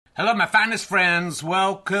Hello, my finest friends.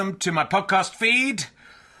 Welcome to my podcast feed,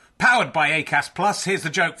 powered by Acast Plus. Here's the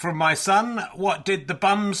joke from my son. What did the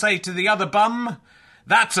bum say to the other bum?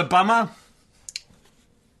 That's a bummer.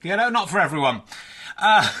 You know, not for everyone.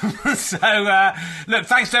 Look,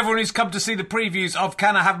 thanks to everyone who's come to see the previews of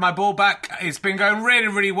Can I Have My Ball Back? It's been going really,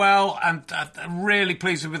 really well, and I'm really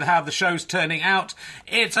pleased with how the show's turning out.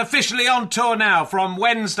 It's officially on tour now. From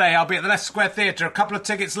Wednesday, I'll be at the Leicester Square Theatre. A couple of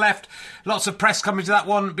tickets left. Lots of press coming to that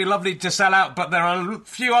one. It'd be lovely to sell out, but there are a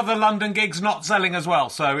few other London gigs not selling as well.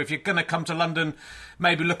 So if you're going to come to London,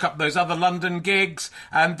 maybe look up those other London gigs.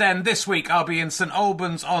 And then this week, I'll be in St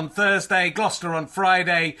Albans on Thursday, Gloucester on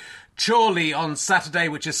Friday, Chorley on Saturday,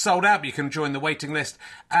 which is sold out, but you can join the waiting list,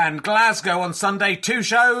 and Glasgow on Sunday. 2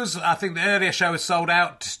 shows. I think the earlier show is sold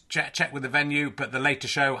out. Check with the venue, but the later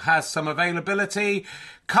show has some availability.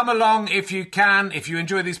 Come along if you can. If you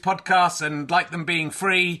enjoy these podcasts and like them being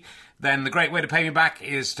free, then the great way to pay me back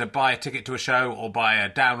is to buy a ticket to a show or buy a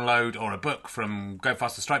download or a book from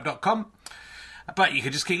gofasterstripe.com. But you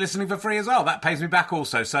can just keep listening for free as well. That pays me back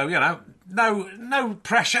also. So, you know, no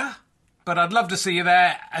pressure. But I'd love to see you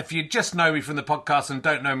there. If you just know me from the podcast and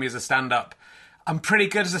don't know me as a stand-up, I'm pretty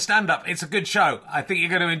good as a stand-up. It's a good show. I think you're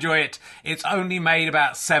going to enjoy it. It's only made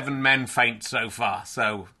about 7 men faint so far.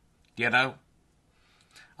 So, you know,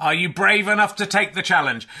 are you brave enough to take the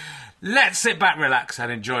challenge? Let's sit back, relax,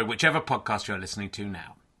 and enjoy whichever podcast you're listening to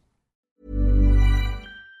now.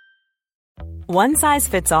 One size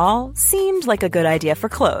fits all seemed like a good idea for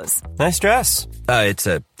clothes. Nice dress. It's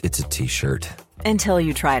a T-shirt. Until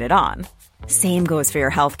you tried it on. Same goes for your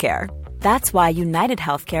healthcare. That's why United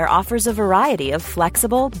Healthcare offers a variety of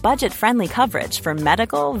flexible, budget-friendly coverage for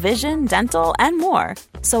medical, vision, dental, and more.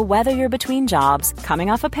 So whether you're between jobs, coming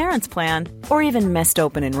off a parent's plan, or even missed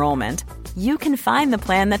open enrollment, you can find the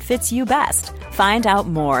plan that fits you best. Find out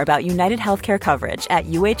more about United Healthcare coverage at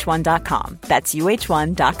uh1.com. That's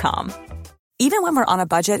uh1.com. Even when we're on a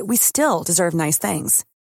budget, we still deserve nice things.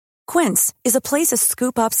 Quince is a place to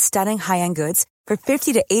scoop up stunning high-end goods for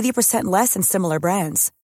 50 to 80% less than similar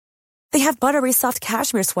brands. They have buttery soft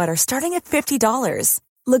cashmere sweaters starting at $50,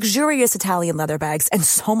 luxurious Italian leather bags, and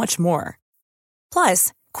so much more.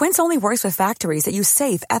 Plus, Quince only works with factories that use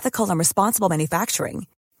safe, ethical, and responsible manufacturing.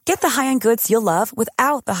 Get the high-end goods you'll love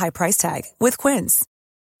without the high price tag with Quince.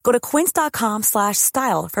 Go to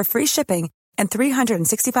quince.com/style for free shipping and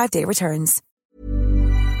 365-day returns.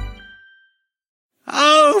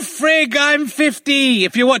 Oh, frig, I'm 50.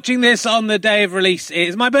 If you're watching this on the day of release, it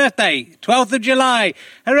is my birthday, 12th of July.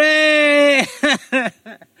 Hooray!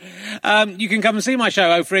 You can come and see my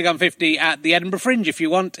show, Oh, frig, I'm 50, at the Edinburgh Fringe if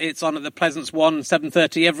you want. It's on at the Pleasance 1,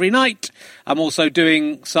 7:30 every night. I'm also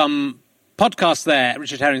doing some podcast there,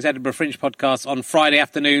 Richard Herring's Edinburgh Fringe podcast, on Friday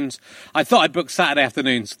afternoons. I thought I'd book Saturday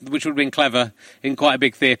afternoons, which would have been clever, in quite a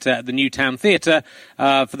big theatre at the Newtown Theatre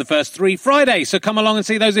for the first 3 Fridays. So come along and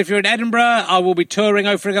see those if you're in Edinburgh. I will be touring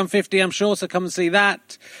Oh frig, I'm 50, I'm sure, so come and see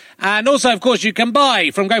that. And also, of course, you can buy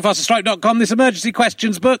from gofasterstripe.com this emergency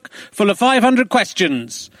questions book full of 500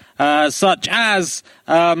 questions, such as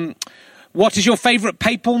what is your favourite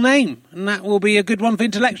papal name? And that will be a good one for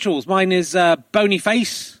intellectuals. Mine is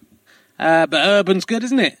Bonyface. But Urban's good,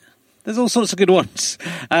 isn't it? There's all sorts of good ones.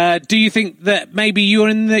 Do you think that maybe you're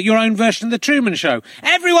in your own version of The Truman Show?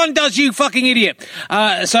 Everyone does, you fucking idiot.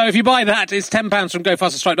 So if you buy that, it's £10 from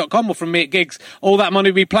gofasterstripe.com or from me at gigs. All that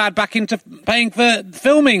money will be ploughed back into paying for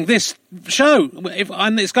filming this show.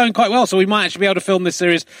 And it's going quite well, so we might actually be able to film this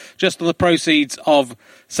series just on the proceeds of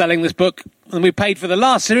selling this book. And we paid for the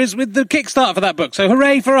last series with the Kickstarter for that book. So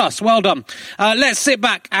hooray for us. Well done. Let's sit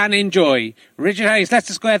back and enjoy Richard Herring's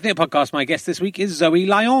Leicester Square Theatre podcast. My guest this week is Zoe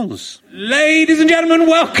Lyons. Ladies and gentlemen,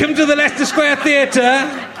 welcome to the Leicester Square Theatre.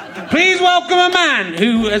 Please welcome a man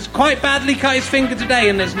who has quite badly cut his finger today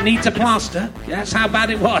and needs a plaster. That's how bad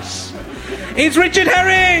it was. It's Richard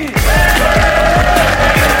Herring! Thank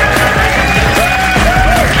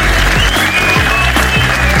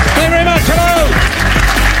you very much. Hello!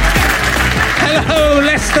 Hello,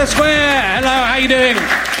 Leicester Square. Hello, how you doing?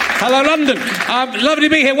 Hello, London. Lovely to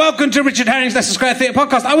be here. Welcome to Richard Herring's Leicester Square Theatre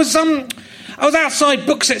podcast. I was outside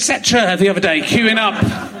Books Etc. the other day, queuing up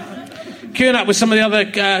with some of the other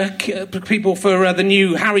people for the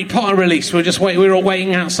new Harry Potter release. We were all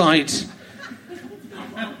waiting outside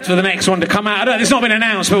for the next one to come out. It's not been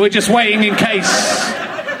announced, but we're just waiting in case.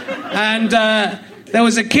 And there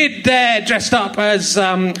was a kid there dressed up as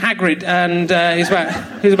Hagrid, and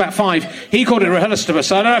he's about 5. He called it Rehearstibus,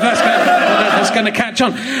 so I don't know if that's going to catch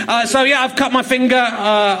on. So yeah, I've cut my finger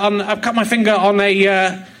on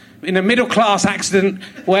in a middle class accident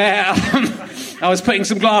where I was putting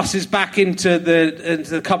some glasses back into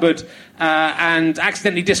the cupboard and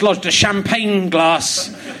accidentally dislodged a champagne glass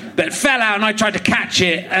that fell out, and I tried to catch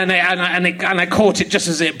it, and I caught it just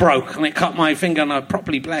as it broke, and it cut my finger, and I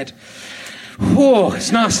properly bled. Oh,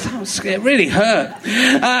 it's nasty. It really hurt.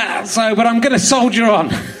 But I'm going to soldier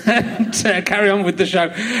on and carry on with the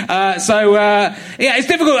show. Yeah, it's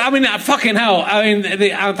difficult. I mean, fucking hell. I mean,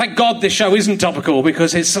 thank God this show isn't topical,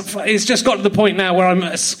 because it's just got to the point now where I'm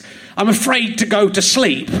afraid to go to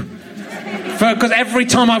sleep. Because every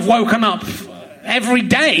time I've woken up, every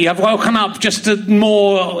day I've woken up just to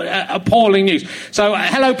more appalling news. So,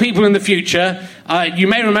 hello, people in the future. You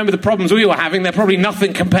may remember the problems we were having. They're probably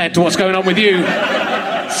nothing compared to what's going on with you.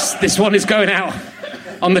 This one is going out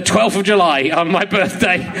on the 12th of July, on my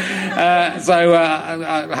birthday. I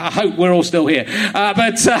hope we're all still here.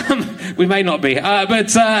 But we may not be. There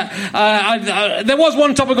was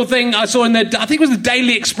one topical thing I saw I think it was the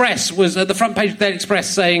Daily Express, was at the front page of the Daily Express,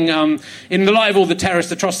 saying, in the light of all the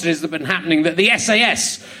terrorist atrocities that have been happening, that the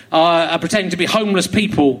SAS are pretending to be homeless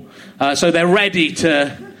people, so they're ready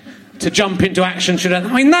to jump into action. I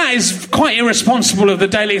mean, that is quite irresponsible of the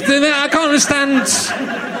Daily... I can't understand...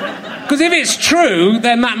 Because if it's true,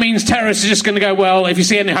 then that means terrorists are just going to go, well, if you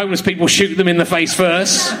see any homeless people, shoot them in the face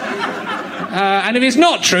first. And if it's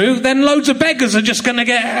not true, then loads of beggars are just going to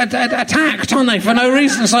get attacked, aren't they, for no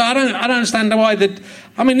reason? So I don't understand why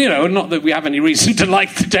I mean, not that we have any reason to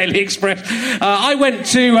like the Daily Express. I went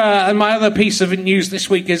to... my other piece of news this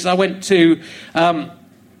week is I went to...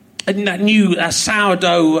 a new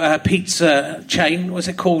sourdough pizza chain. What's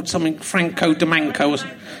it called? Something Franco de Manco.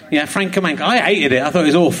 Yeah, Franco Manco. I hated it. I thought it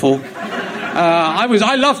was awful.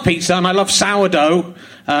 I love pizza and I love sourdough.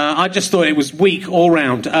 I just thought it was weak all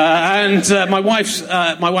round. My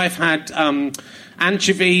wife had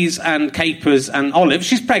anchovies and capers and olives.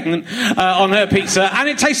 She's pregnant on her pizza, and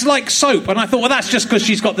it tasted like soap. And I thought, well, that's just because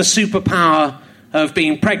she's got the superpower of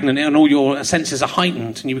being pregnant, and all your senses are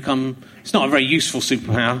heightened, and you become... It's not a very useful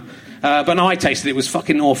superpower. But no, I tasted it. It was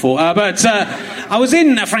fucking awful. I was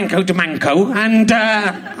in Franco de Manco, and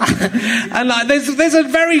there's a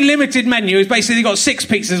very limited menu. It's basically got 6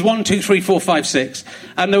 pizzas, 1, 2, 3, 4, 5, 6.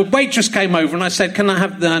 And the waitress came over, and I said, can I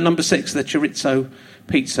have the number 6, the chorizo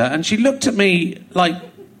pizza? And she looked at me like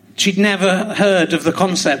she'd never heard of the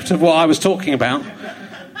concept of what I was talking about.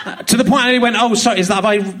 To the point I went, oh, sorry, have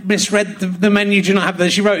I misread the menu? Do you not have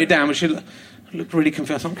that? She wrote it down, but she looked really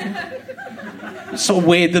confused. It's sort of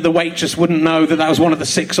weird that the waitress wouldn't know that was one of the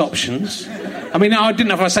 6 options. I mean, I didn't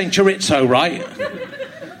know if I was saying chorizo right.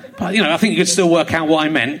 But, I think you could still work out what I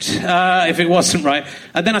meant if it wasn't right.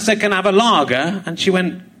 And then I said, can I have a lager? And she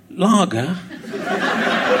went, lager?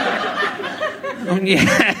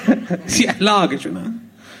 Yeah, lager,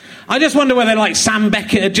 I just wonder whether, Sam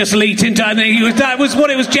Beckett had just leaked into it. That was what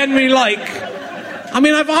it was generally like. I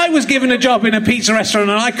mean, if I was given a job in a pizza restaurant,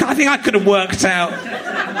 and I think I could have worked out.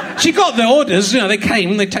 She got the orders, they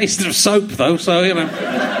came, they tasted of soap, though, so, I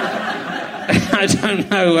don't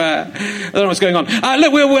know what's going on.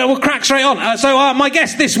 Look, we'll crack straight on. My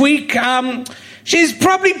guest this week, she's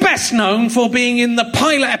probably best known for being in the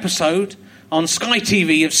pilot episode on Sky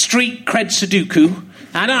TV of Street Cred Sudoku.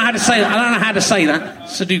 I don't know how to say that.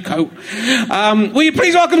 Sudoku. Will you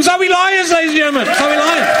please welcome Zoe Lyons, ladies and gentlemen? Zoe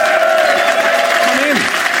Lyons. Come in.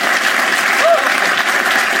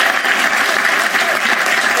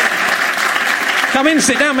 Come in,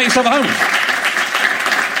 sit down, make yourself at home.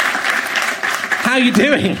 How are you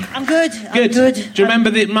doing? I'm good. Good. Do you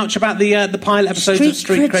remember much about the pilot episodes of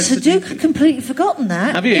Street Cred Sudoku? I've completely forgotten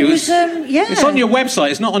that. Have you? It was, yeah. It's on your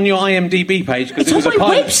website. It's not on your IMDb page. It's on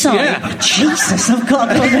my website? Yeah. Oh, Jesus, I've got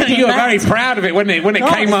to go and You were very proud of it when it came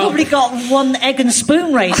up. I've probably got 1 egg and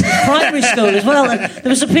spoon race in primary school as well. There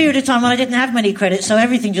was a period of time when I didn't have many credits, so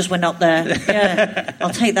everything just went up there. Yeah. I'll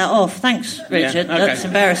take that off. Thanks, Richard. Yeah, okay. That's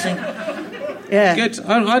embarrassing. Yeah. Good.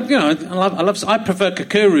 I prefer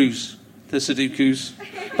Kakuru's. The Sudokus.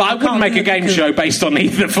 But I wouldn't make a game show based on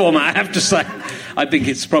either format, I have to say. I think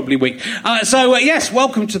it's probably weak. Yes,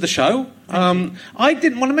 welcome to the show. Maybe I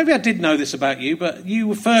did know this about you, but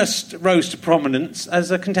you first rose to prominence as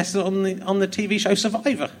a contestant on the TV show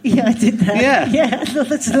Survivor. Yeah, I did that. Yeah.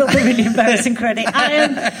 That's a little bit really embarrassing credit.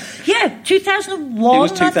 2001, It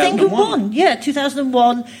was 2001. I think it won. Yeah,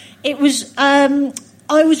 2001. It was, I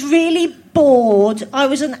was really bored. I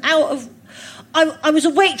was I was a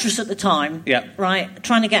waitress at the time, right,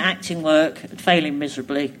 trying to get acting work, failing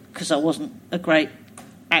miserably because I wasn't a great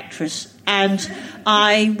actress. And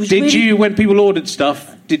I was you, when people ordered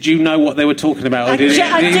stuff, did you know what they were talking about? I did.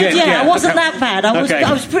 I wasn't that bad.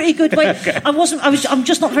 I was pretty good. Okay. I'm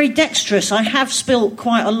just not very dexterous. I have spilt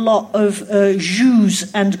quite a lot of jus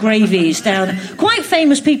and gravies down quite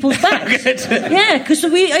famous people's backs. Yeah, because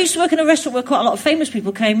I used to work in a restaurant where quite a lot of famous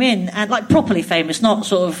people came in, and like properly famous, not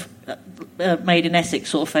sort of made in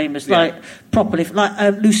Essex sort of famous, like properly,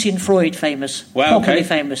 like Lucian Freud famous, properly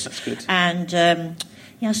famous. That's good. And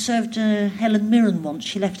I served Helen Mirren once.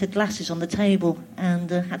 She left her glasses on the table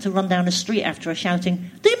and had to run down the street after her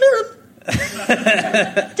shouting, "Dame Mirren!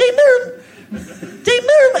 Dame Mirren! Dame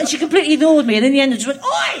Mirren!" And she completely ignored me, and in the end, I just went,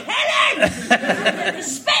 "Oi, Helen!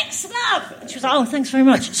 Respects, love!" And she was like, "Oh, thanks very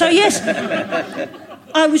much." So, yes,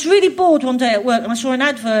 I was really bored one day at work, and I saw an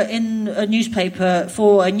advert in a newspaper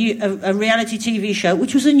for a reality TV show,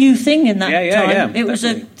 which was a new thing in that time. It was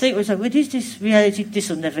like, what is this reality? This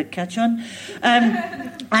will never catch on.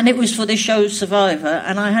 And it was for this show, Survivor,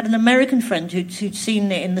 and I had an American friend who'd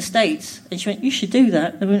seen it in the States, and she went, "You should do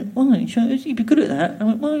that." I went, "Why? You'd be good at that." I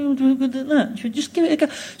went, "Why are you good at that?" She went, "Just give it a go."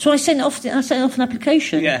 So I sent off an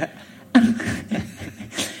application. Yeah.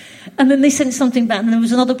 And then they sent something back, and there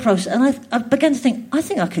was another process. And I began to think, I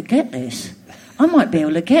think I could get this. I might be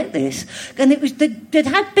able to get this. And it was they'd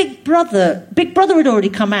had Big Brother. Big Brother had already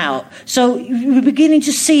come out, so you were beginning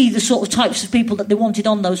to see the sort of types of people that they wanted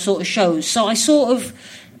on those sort of shows. So I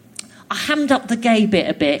hammed up the gay bit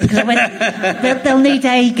a bit, because I went, they'll need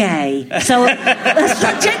a gay. So that's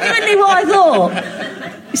genuinely what I thought.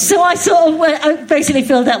 So I basically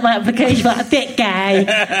filled out my application, but a bit gay,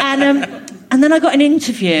 and then I got an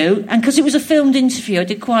interview, and because it was a filmed interview, I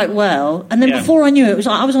did quite well. And then before I knew it, was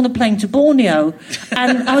like I was on a plane to Borneo,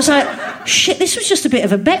 and I was like, shit, this was just a bit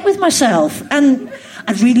of a bet with myself. And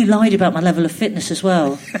I really lied about my level of fitness as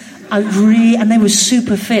well. And they were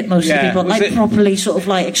super fit, most of the people, like properly sort of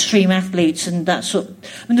like extreme athletes and that sort.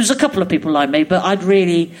 I mean, there was a couple of people like me, but I'd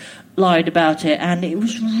really lied about it, and it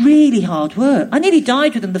was really hard work. I nearly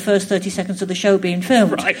died within the first 30 seconds of the show being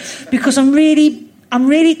filmed, because I'm really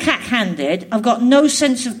cack-handed. I've got no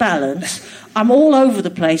sense of balance. I'm all over the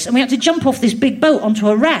place, and we had to jump off this big boat onto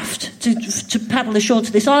a raft to paddle ashore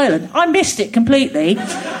to this island. I missed it completely.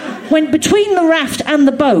 Went between the raft and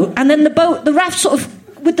the boat, and then the raft sort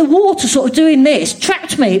of, with the water sort of doing this,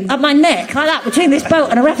 trapped me at my neck like that between this boat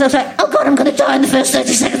and a raft. I was like, oh God, I'm going to die in the first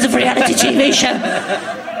 30 seconds of a reality TV show.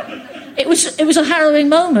 It was a harrowing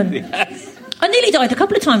moment. I nearly died a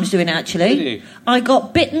couple of times doing it, actually. Really? I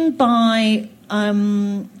got bitten by...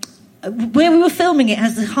 where we were filming it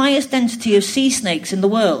has the highest density of sea snakes in the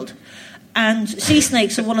world, and sea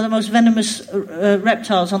snakes are one of the most venomous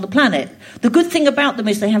reptiles on the planet. The good thing about them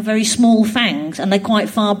is they have very small fangs, and they're quite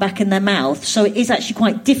far back in their mouth, so it is actually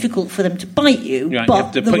quite difficult for them to bite you. Right, but you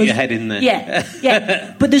have to put your head in there.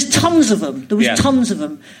 Yeah. But there's tons of them. There was tons of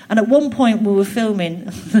them. And at one point we were filming,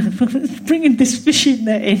 bringing this fishing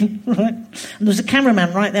net in, right? And there was a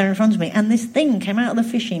cameraman right there in front of me, and this thing came out of the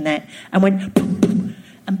fishing net and went boom, boom,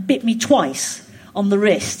 and bit me twice on the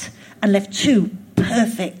wrist and left 2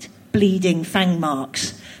 perfect bleeding fang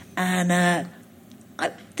marks. And I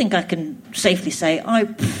think I can safely say I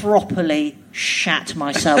properly shat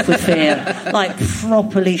myself with fear. Like,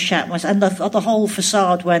 properly shat myself. And the whole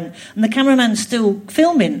facade went... And the cameraman's still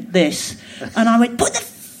filming this. And I went, put the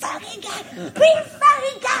fucking gun! Bring the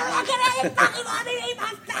fucking gun! I can't fucking want to eat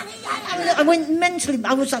my fucking gun! I went mentally...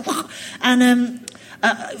 I was like, what? And...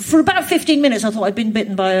 for about 15 minutes, I thought I'd been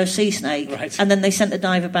bitten by a sea snake, right. And then they sent the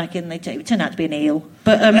diver back in. It turned out to be an eel,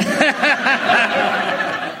 but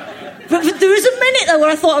but there was a minute though where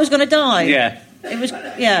I thought I was going to die. Yeah, it was.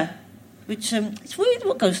 Yeah, which it's weird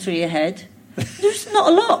what goes through your head. There's not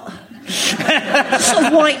a lot. Sort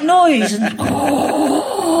of white noise and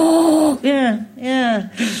yeah.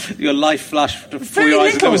 Your life flashed before your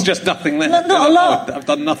eyes. There was just nothing there. Not a lot. I've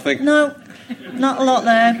done nothing. No, not a lot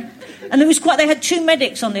there. And it was quite. They had 2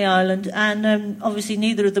 medics on the island, and obviously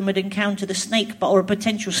neither of them had encountered a snake bite or a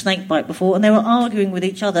potential snake bite before, and they were arguing with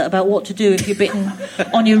each other about what to do if you're bitten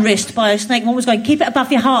on your wrist by a snake. One was going, "Keep it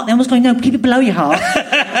above your heart," and the other was going, "No, keep it below your heart."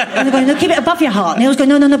 And they're going, "No, keep it above your heart," and the other was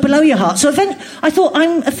going, "No, below your heart." So I thought,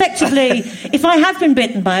 I'm effectively, if I have been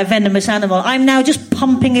bitten by a venomous animal, I'm now just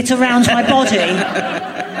pumping it around my body.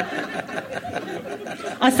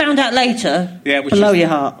 I found out later, below your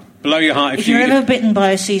heart. Below your heart. If you're ever bitten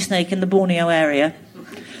by a sea snake in the Borneo area,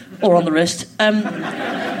 or on the wrist,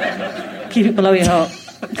 keep it below your heart.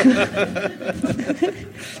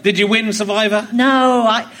 Did you win Survivor? No,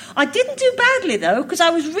 I didn't do badly, though, because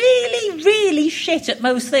I was really, really shit at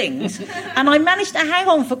most things, and I managed to hang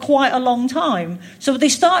on for quite a long time. So they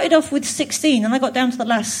started off with 16, and I got down to the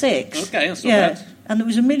last 6. Okay, that's not bad. And there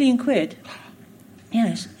was £1 million.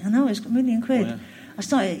 Yes, I know, it's £1 million. Oh, yeah. I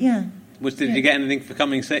started, yeah. Did you get anything for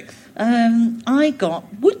coming sixth? I got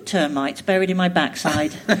wood termites buried in my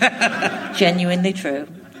backside. Genuinely true.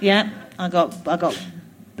 Yeah, I got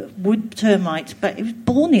wood termites, but it was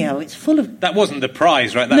Borneo. It's full of. That wasn't the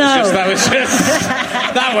prize, right? That was just.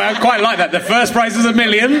 I quite like that. The first prize is $1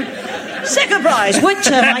 million. Second prize, wood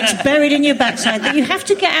termites buried in your backside that you have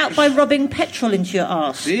to get out by rubbing petrol into your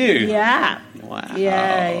arse. Do you? Yeah. Wow.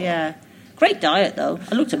 Yeah. Great diet, though.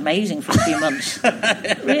 I looked amazing for a few months.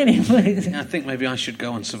 Really amazing. I think maybe I should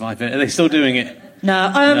go on Survivor. Are they still doing it?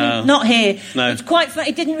 No, not here. No. It's quite funny.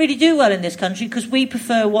 It didn't really do well in this country because we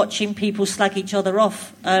prefer watching people slag each other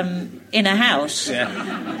off in a house. Yeah.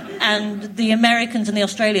 And the Americans and the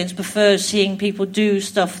Australians prefer seeing people do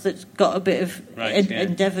stuff that's got a bit of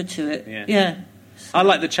endeavour to it. Yeah. I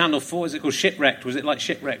like the Channel 4. Is it called Shipwrecked? Was it like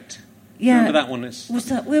Shipwrecked? Yeah. Remember that one?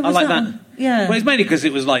 Where was that? Yeah. Well, it's mainly because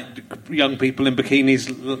it was like young people in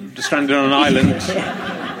bikinis stranded on an island.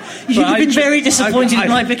 You've been very disappointed in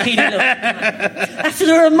my bikini look.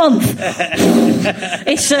 After a month.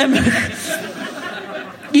 It's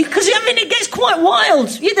because it gets quite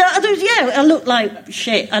wild. You know, I look like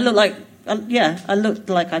shit. I looked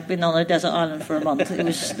like I'd been on a desert island for a month. There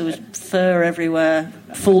was fur everywhere,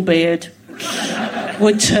 full beard,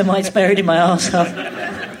 wood termites buried in my arsehole.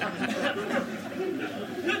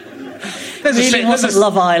 It wasn't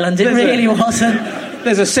Love Island. It really wasn't.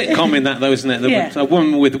 There's a sitcom in that, though, isn't it? A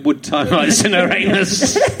woman with wood termites in her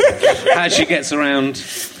anus. How she gets around.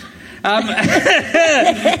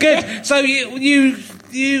 Good. So you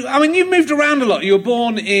moved around a lot. You were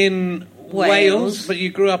born in Wales, but you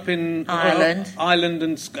grew up in Ireland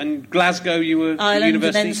and Glasgow. You were Ireland,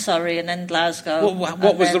 university, and then Surrey, and then Glasgow.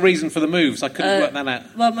 What was the reason for the moves? I couldn't work that out.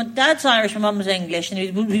 Well, my dad's Irish, my mum's English, and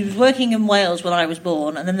he was working in Wales when I was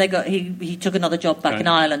born, and then he took another job back in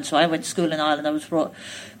Ireland. So I went to school in Ireland. I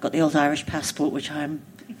got the old Irish passport, which I'm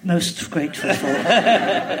most grateful for.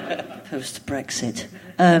 Post Brexit.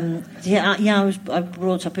 I was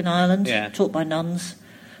brought up in Ireland, taught by nuns.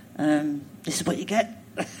 This is what you get.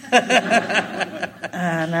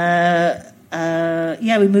 And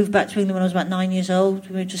we moved back to England when I was about 9 years old.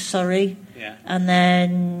 We moved to Surrey, and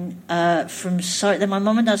then from Surrey, then my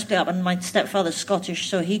mum and dad split up, and my stepfather's Scottish,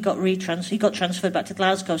 so he got transferred back to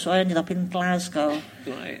Glasgow. So I ended up in Glasgow.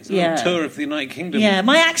 Right, it's a tour of the United Kingdom. Yeah,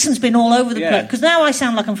 my accent's been all over the place because now I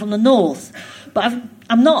sound like I'm from the north, but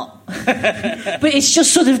I'm not. But it's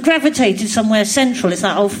just sort of gravitated somewhere central. It's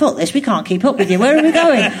like, oh, fuck this, we can't keep up with you. Where are we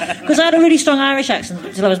going? Because I had a really strong Irish accent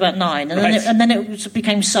until I was about 9, and then it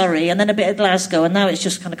became Surrey, and then a bit of Glasgow, and now it's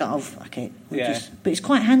just kind of got, oh, fuck it. But it's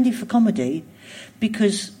quite handy for comedy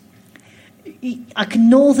because I can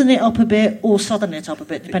northern it up a bit or southern it up a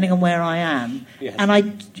bit, depending on where I am. Yes. And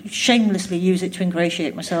I shamelessly use it to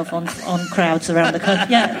ingratiate myself on crowds around the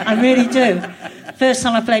country. Yeah, I really do. First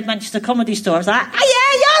time I played Manchester Comedy Store, I was like, oh,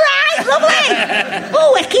 yeah, you're right, lovely.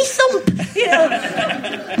 Oh, Ecky Thump. You know,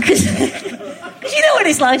 because you know what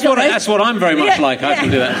it's like. That's what I'm very much like. I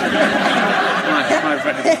can do that.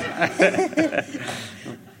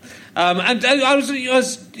 And I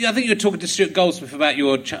think you were talking to Stuart Goldsmith about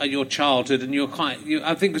your childhood, and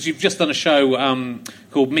I think because you've just done a show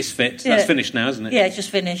called Misfit. That's finished now, isn't it? Yeah, it's just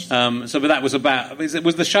finished. But that was about.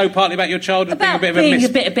 Was the show partly about your childhood, about being a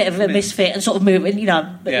bit of a misfit and sort of moving,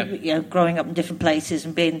 growing up in different places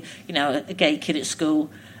and being, a gay kid at school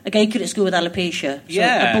with alopecia, so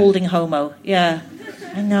a balding homo. Yeah,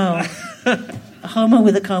 I know, a homo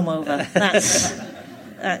with a comb over.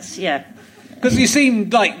 That's. Because you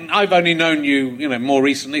seem like I've only known you, more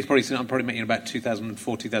recently. I've probably met you in about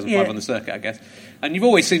 2004, 2005 on the circuit, I guess. And you've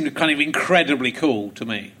always seemed kind of incredibly cool to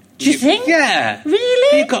me. Do you think? Yeah.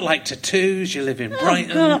 Really? You've got tattoos. You live in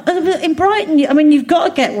Brighton. God. In Brighton, you've got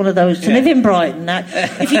to get one of those to live in Brighton. Now,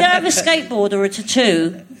 if you don't have a skateboard or a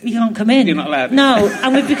tattoo, you can't come in. You're not allowed. No,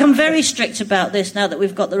 and we've become very strict about this now that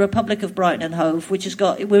we've got the Republic of Brighton and Hove, we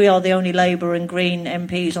are the only Labour and Green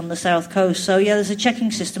MPs on the south coast. So there's a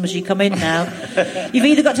checking system as you come in now. You've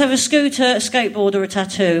either got to have a scooter, a skateboard, or a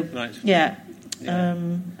tattoo. Right. Yeah.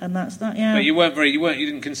 And that's that. Yeah. But you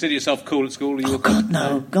didn't consider yourself cool at school. No. God,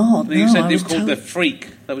 no. You said you were called the Freak.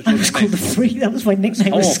 I was called the Freak. That was my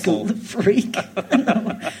nickname at school, the Freak.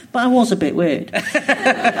 But I was a bit weird.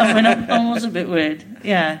 I was a bit weird.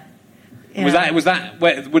 Yeah. Was that?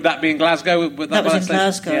 Would that be in Glasgow? That was in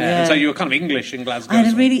Glasgow. Yeah. And so you were kind of English in Glasgow. I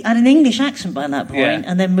had an English accent by that point,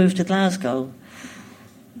 and then moved to Glasgow.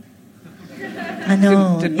 I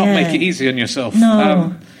know. Did not make it easy on yourself.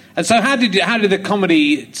 No. And so how did the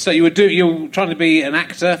comedy? So you were trying to be an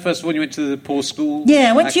actor first of all. You went to the poor school. Yeah,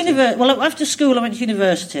 I went to university. Well, after school, I went to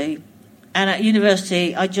university, and at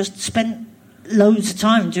university, I just spent loads of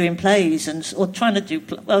time doing plays or trying to do.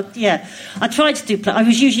 I tried to do play. I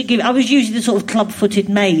was usually the sort of club-footed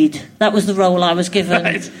maid. That was the role I was given.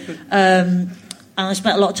 Right. And I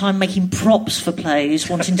spent a lot of time making props for plays,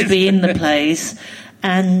 wanting to be in the plays,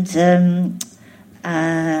 and then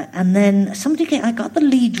I got the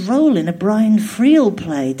lead role in a Brian Friel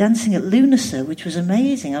play, Dancing at Lunasa, which was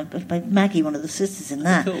amazing. I played Maggie, one of the sisters in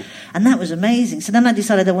that. Cool. And that was amazing. So then I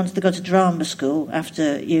decided I wanted to go to drama school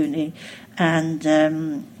after uni, and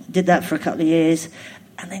did that for a couple of years.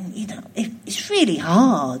 And then, it's really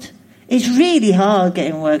hard. It's really hard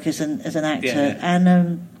getting work as an actor. Yeah.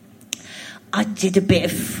 And I did a bit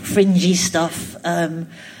of fringy stuff. And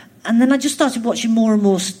then I just started watching more and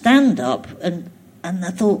more stand-up, and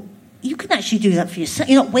I thought, you can actually do that for yourself.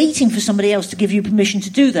 You're not waiting for somebody else to give you permission to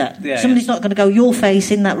do that. Yeah, Somebody's not going to go, your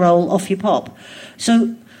face in that role, off you pop.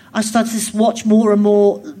 So I started to watch more and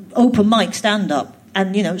more open mic stand-up.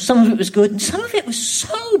 And, some of it was good, and some of it was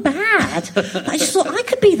so bad. I just thought, I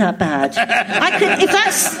could be that bad. I could,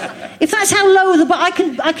 if that's how low the bar, I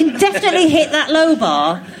can definitely hit that low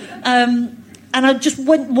bar. And I just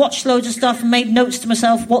watched loads of stuff and made notes to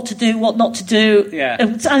myself what to do, what not to do. Yeah.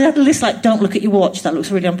 And I had a list like, don't look at your watch, that looks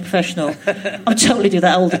really unprofessional. I totally do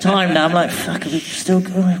that all the time now. I'm like, fuck, are we still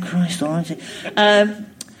going? Oh, Christ, all right.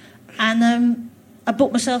 I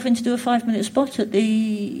booked myself in to do a 5-minute spot at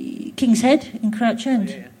the King's Head in Crouch End.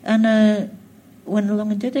 Oh, yeah. And went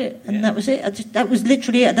along and did it, and that was it. That was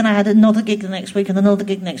literally it. Then I had another gig the next week and another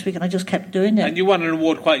gig next week, and I just kept doing it. And you won an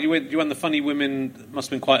award you won the Funny Women, must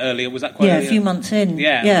have been quite early. Was that quite early? Yeah, a few months in.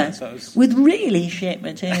 Yeah. So with really shit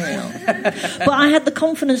material. But I had the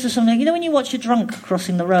confidence of something. When you watch a drunk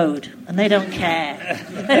crossing the road and they don't care.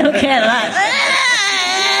 They don't care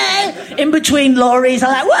that. In between lorries,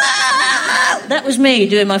 I'm like, whoa! That was me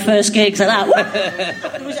doing my first gigs like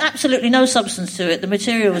that. There was absolutely no substance to it. The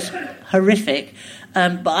material was horrific,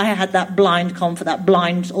 but I had that blind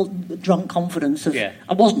drunk confidence of. Yeah.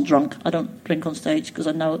 I wasn't drunk. I don't drink on stage because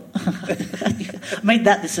I know. I made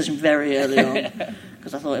that decision very early on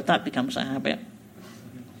because I thought if that becomes a habit,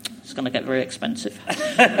 it's going to get very expensive.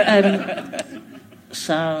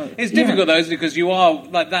 So it's difficult though, isn't it? Because you are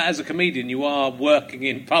like that as a comedian. You are working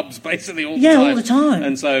in pubs basically all the time. Yeah, all the time.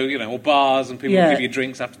 And so or bars, and people give you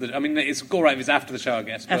drinks after the. I mean, it's all right if it's after the show, I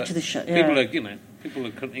guess. After the show, people are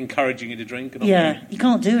encouraging you to drink. And you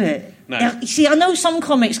can't do it. No. You see, I know some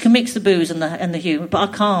comics can mix the booze and the humour,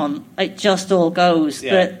 but I can't. It just all goes.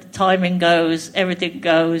 Yeah. The timing goes. Everything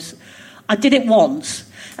goes. I did it once.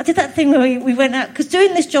 I did that thing where we went out, because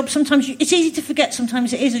doing this job, sometimes it's easy to forget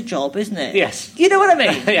sometimes it is a job, isn't it? Yes. You know what I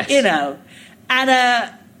mean? Yes.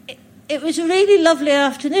 And it was a really lovely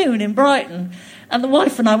afternoon in Brighton, and the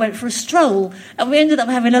wife and I went for a stroll, and we ended up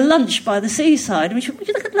having a lunch by the seaside. And we said, would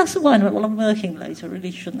you like a glass of wine? I went, well, I'm working late, I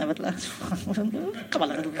really shouldn't have a glass of wine. Come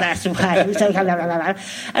on, a little glass of wine.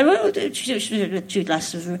 And we were 2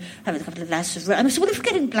 glasses of, having a couple of glasses of, and I said, well, if we're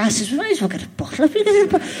getting glasses, we might as well get a bottle.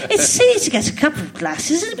 It's silly to get a couple of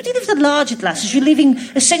glasses, but even if the larger glasses, you're leaving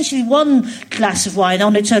essentially one glass of wine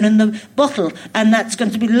on its own in the bottle, and that's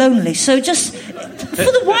going to be lonely. So just, for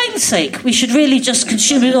the wine's sake, we should really just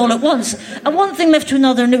consume it all at once. And one thing left to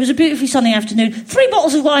another, and it was a beautifully sunny afternoon. 3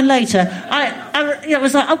 bottles of wine later, I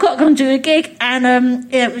was like, I've got to go and do a gig,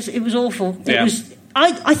 and it was awful. It was.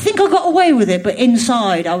 I think I got away with it, but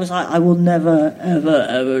inside I was like, I will never, ever,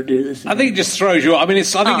 ever do this again. I think it just throws you off. I mean,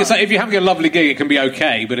 it's like if you're having a lovely gig, it can be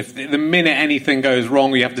okay, but if the minute anything goes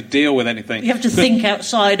wrong, you have to deal with anything. You have to think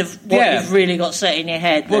outside of what you've really got set in your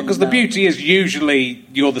head. Well, because the beauty is usually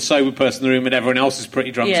you're the sober person in the room and everyone else is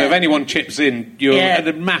pretty drunk, so if anyone chips in, you're at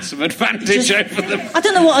a massive advantage over them. I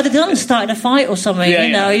don't know what I'd have done, started a fight or something,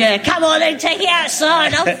 come on then, take it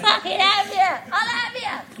outside, I'll fucking have you, I'll have you.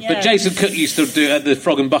 Yeah. But Jason Cook used to do at the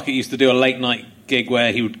Frog and Bucket used to do a late night gig where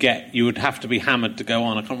you would have to be hammered to go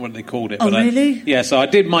on. I can't remember what they called it. Oh, really? So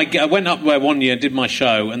I went up there one year and did my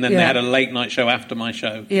show, and then they had a late night show after my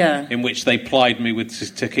show, in which they plied me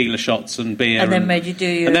with tequila shots and beer, and then made you do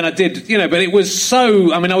your... And then I did, but it was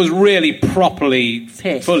so. I mean, I was really properly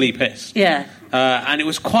fully pissed. Yeah. And it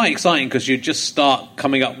was quite exciting because you just start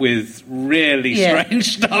coming up with really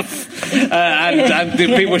strange stuff, and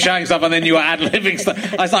people shouting stuff, and then you were ad-libbing stuff.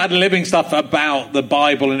 I started ad-libbing stuff about the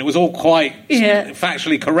Bible, and it was all quite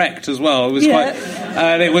factually correct as well. It was quite,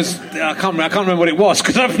 and it was I can't remember what it was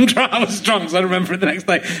because I was drunk, so I don't remember it the next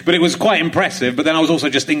day. But it was quite impressive. But then I was also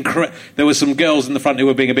just there was some girls in the front who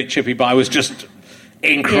were being a bit chippy, but I was just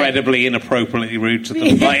incredibly inappropriately rude to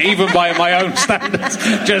them, like even by my own standards,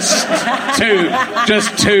 just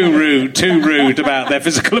too rude about their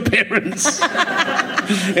physical appearance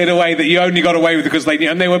in a way that you only got away with because they knew,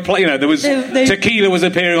 and they were there was tequila was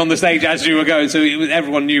appearing on the stage as you were going, so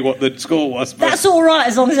everyone knew what the score was. That's all right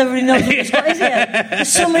as long as everybody knows what it's got, isn't it?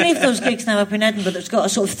 There's so many of those gigs now up in Edinburgh that's got a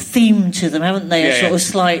sort of theme to them, haven't they? A sort of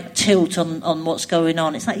slight tilt on what's going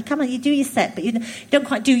on. It's like you come on, you do your set, but you don't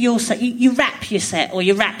quite do your set. You wrap your set. Or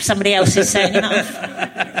you rap somebody else's set. Do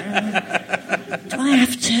I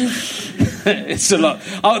have to? It's a lot.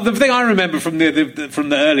 The thing I remember from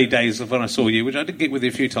the early days of when I saw you, which I did get with you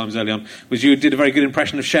a few times early on, was you did a very good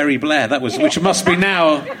impression of Sherry Blair. That was, which must be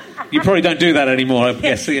now. You probably don't do that anymore, I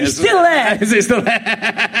guess. It's still there. Is it still there?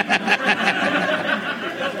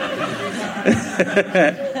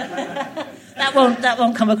 That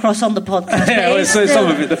won't come across on the podcast. Some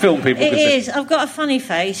of it, the film people. It is. I've got a funny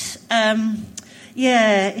face.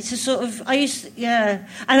 It's a sort of. I used to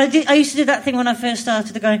do that thing when I first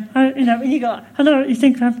started. Going, when you got, I know what you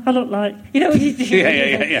think I look like. You know what you do.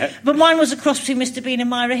 Yeah. But mine was a cross between Mr. Bean and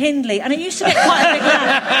Myra Hindley, and it used to get quite a big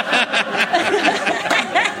laugh.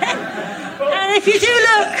 And if you do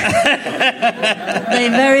look, they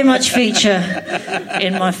very much feature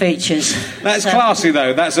in my features. That's classy,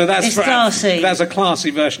 though. That's classy. That's a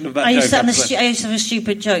classy version of that joke. I used to have a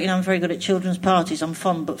stupid joke. I'm very good at children's parties. I'm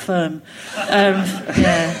fun but firm.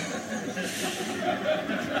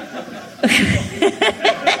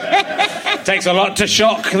 Takes a lot to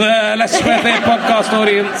shock the Leicester Square Theatre podcast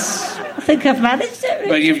audience. I think I've managed it.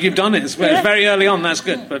 But you've done it. It's very early on. That's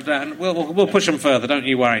good. But we'll push them further. Don't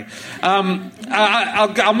you worry.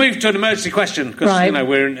 I'll move to an emergency question because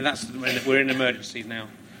we're in emergencies now.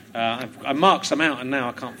 I marked some out and now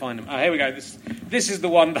I can't find them. Here we go. This is the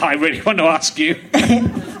one that I really want to ask you.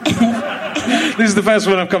 This is the first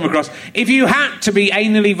one I've come across. If you had to be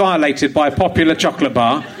anally violated by a popular chocolate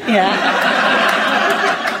bar,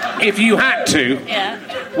 if you had to,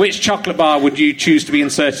 which chocolate bar would you choose to be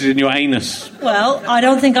inserted in your anus? Well, I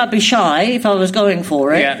don't think I'd be shy if I was going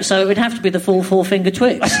for it, so it would have to be the full 4-finger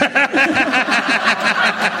Twix.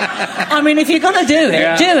 I mean, if you're going to do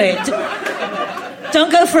it, do it.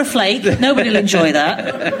 Don't go for a flake. Nobody will enjoy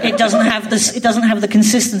that. It doesn't have the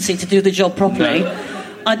consistency to do the job properly. No.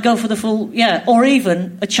 I'd go for the full, or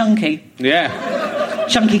even a chunky. Yeah.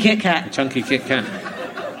 Chunky Kit Kat. Chunky Kit Kat.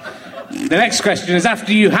 The next question is,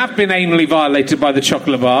 after you have been anally violated by the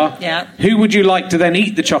chocolate bar, who would you like to then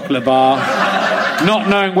eat the chocolate bar, not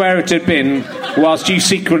knowing where it had been, whilst you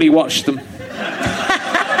secretly watched them?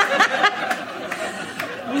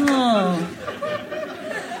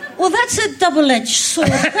 Well, that's a double-edged sword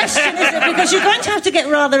question, isn't it? Because you're going to have to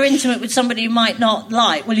get rather intimate with somebody you might not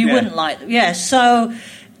like. Well, you wouldn't like them. Yes, so...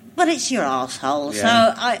 But it's your arsehole. Yeah. So,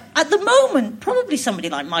 at the moment, probably somebody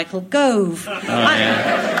like Michael Gove.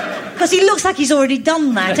 Because he looks like he's already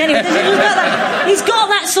done that. Anyway, he's got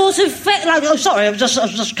that sort of... I've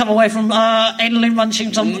just come away from anally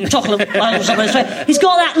munching some chocolate. He's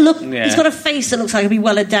got that look... Yeah. He's got a face that looks like he'd be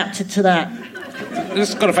well adapted to that.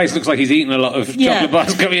 He's got a face that looks like he's eaten a lot of chocolate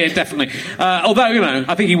bars. Yeah, definitely. Although,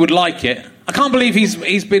 I think he would like it. I can't believe he's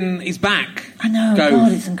back. I know,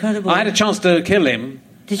 God, it's incredible. I had a chance to kill him.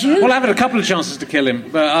 Did you? Well, I had a couple of chances to kill him,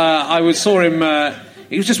 but I saw him...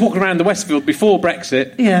 he was just walking around the Westfield before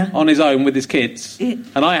Brexit on his own with his kids. And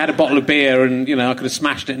I had a bottle of beer and, I could have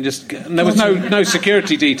smashed it and just... And there was no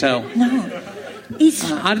security detail. No.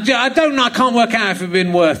 I don't know. I can't work out if it had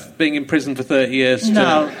been worth being in prison for 30 years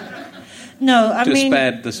No, I mean...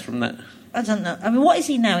 spared us from that. I don't know. I mean, what is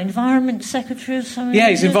he now? Environment Secretary or something? Yeah,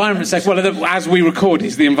 he's Environment Secretary. Well, as we record,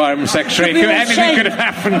 he's the Environment Secretary. Anything could have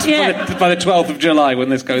happened by the 12th of July when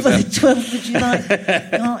this goes out. By the 12th of July.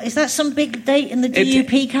 Is that some big date in the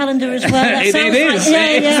DUP calendar as well? It is.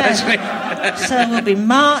 So we'll be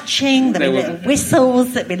marching, there'll be little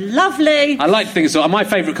whistles, it'll be lovely. I like things... My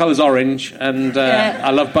favourite colour's orange, and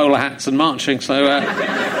I love bowler hats and marching, so...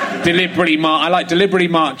 I like deliberately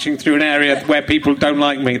marching through an area where people don't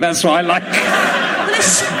like me. That's what I like.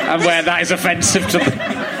 And where that is offensive to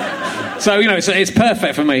them. So, it's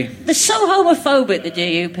perfect for me. They're so homophobic, the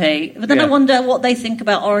DUP. But then I wonder what they think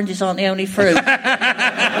about oranges aren't the only fruit.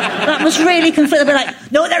 That must really conflict. They'll be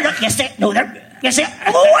like, no, they're not. Yes, they're. No, they're. Yes, they're.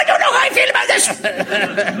 Oh, I don't know how I feel about this.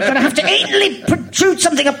 I'm going to have to anally protrude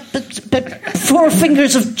something up 4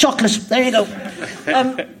 fingers of chocolate. There you go.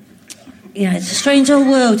 Yeah, it's a strange old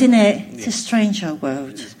world, isn't it? It's a strange old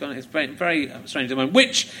world. It's very, very strange at the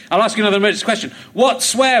moment. I'll ask you another emergency question. What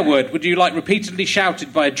swear word would you like repeatedly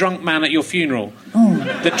shouted by a drunk man at your funeral? Oh.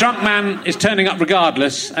 The drunk man is turning up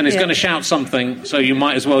regardless and is going to shout something, so you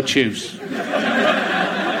might as well choose.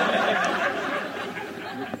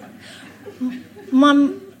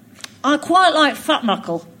 I quite like fuck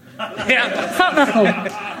knuckle. Yeah. Fuck knuckle.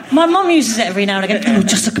 My mum uses it every now and again. Oh,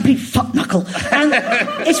 just a complete fuck knuckle. And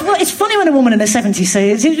it's funny when a woman in her 70s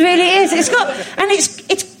says it. It really is.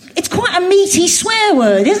 It's quite a meaty swear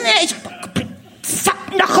word, isn't it? It's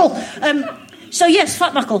fuck knuckle. So yes,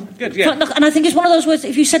 fuck knuckle. Good, yeah. Fuck knuckle. And I think it's one of those words,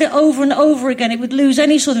 if you said it over and over again, it would lose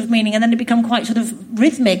any sort of meaning, and then it become quite sort of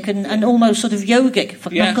rhythmic and almost sort of yogic.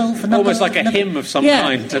 Fuck knuckle, for knuckle. Almost like a hymn of some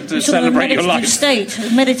kind to celebrate your life.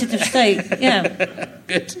 Meditative state, yeah.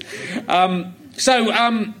 Good.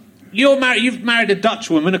 You're married. You've married a Dutch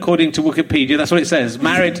woman, according to Wikipedia. That's what it says. You've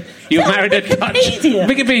married a Dutch.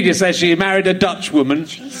 Wikipedia says you married a Dutch woman.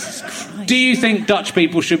 Jesus Christ. Do you think Dutch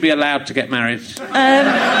people should be allowed to get married?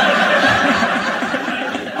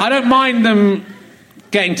 I don't mind them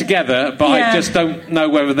getting together, but I just don't know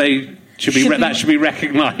whether they should be. That should be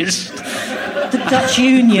recognised. The Dutch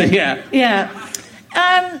Union. Yeah.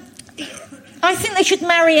 I think they should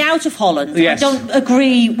marry out of Holland. Yes. I don't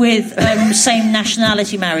agree with same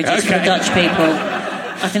nationality marriages for the Dutch people.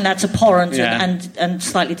 I think that's abhorrent and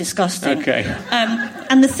slightly disgusting. Okay.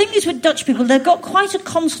 And the thing is with Dutch people, they've got quite a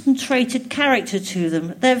concentrated character to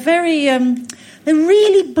them. They're very... they're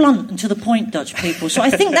really blunt and to the point, Dutch people. So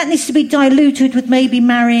I think that needs to be diluted with maybe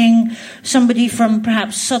marrying somebody from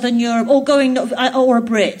perhaps Southern Europe or a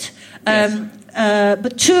Brit.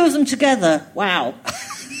 But two of them together, wow.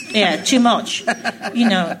 Yeah, too much. You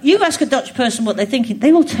know, you ask a Dutch person what they're thinking,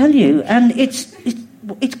 they will tell you, and it's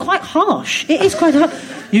quite harsh. It is quite harsh.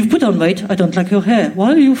 You've put on weight. I don't like your hair.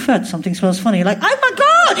 Why are you fat? Something smells funny. You're like, oh my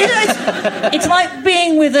God! You know, it's like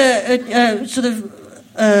being with a sort of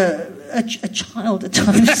a child at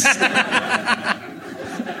times.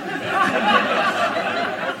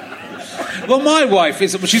 Well, my wife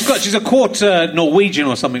she's a quarter Norwegian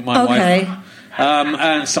or something. My wife.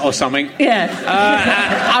 Or something. Yeah.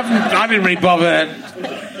 I didn't really bother.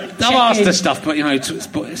 I've asked her stuff, but you know,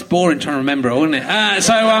 it's boring trying to remember it, isn't it?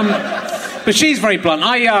 But she's very blunt.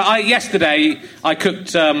 Yesterday I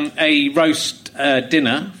cooked a roast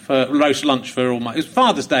roast lunch for all my. It was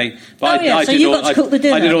Father's Day, but I so did you got to cook the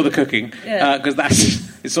dinner. I did all the cooking because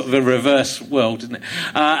it's sort of a reverse world, isn't it?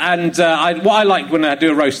 What I like when I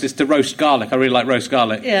do a roast is to roast garlic. I really like roast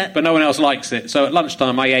garlic, but no one else likes it. So at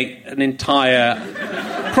lunchtime I ate an entire,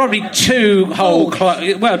 probably two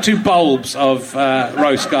bulbs of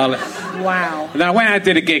roast garlic. Wow. And then I went out and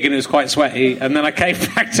did a gig and it was quite sweaty, and then I came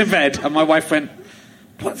back to bed and my wife went,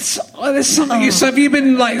 there's something. So have you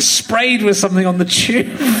been like sprayed with something on the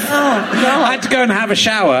tube? Oh God. I had to go and have a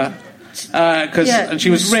shower and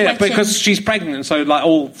she was really, because she's pregnant, so like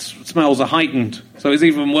all smells are heightened. So it's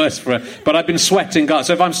even worse for her. But I've been sweating garlic.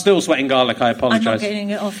 So if I'm still sweating garlic, I apologise. I'm not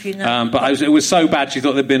getting it off you now. But it was so bad, she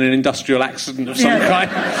thought there'd been an industrial accident of some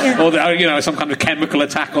kind, or some kind of chemical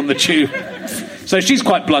attack on the tube. So she's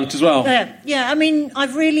quite blunt as well. Yeah. I mean,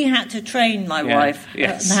 I've really had to train my wife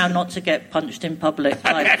how not to get punched in public.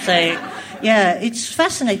 I'd say, it's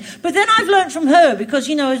fascinating. But then I've learned from her because,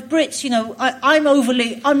 you know, as Brits, you know,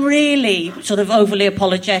 I'm really sort of overly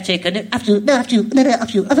apologetic and have to.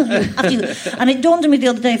 And it dawned on me the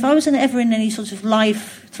other day, if I was ever in any sort of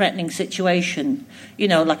life-threatening situation, you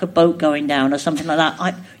know, like a boat going down or something like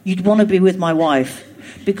that, you'd want to be with my wife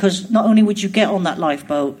because not only would you get on that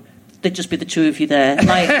lifeboat, there'd just be the two of you there.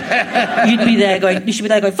 Like, you should be there going,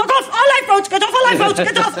 fuck off, our lifeboats, get off our lifeboats,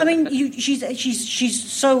 get off. I mean, she's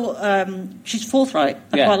so, she's forthright.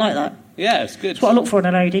 I quite like that. Yeah, it's good. That's what I look for in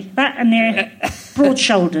a lady. That and their broad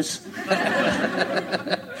shoulders.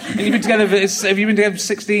 And you've been together, have you been together for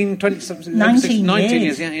 16, 20, something? 19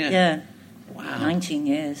 years. Yeah. Wow. 19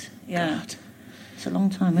 years, yeah. God. It's a long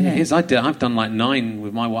time, isn't it? It is. I've done like 9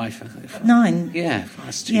 with my wife. 9? Yeah.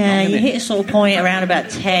 That's too long, you hit a sort of point around about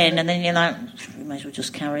 10 and then you're like, we may as well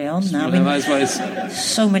just carry on now. I mean,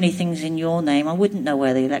 so many things in your name. I wouldn't know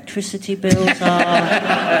where the electricity bills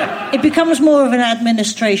are. It becomes more of an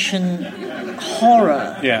administration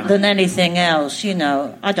horror than anything else, you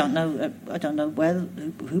know. I don't know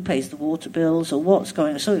who pays the water bills or what's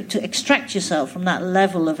going on. So to extract yourself from that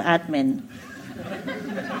level of admin.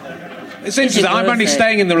 It's interesting. I'm only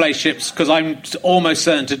staying in the relationships because I'm almost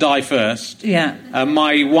certain to die first. Yeah.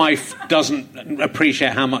 My wife doesn't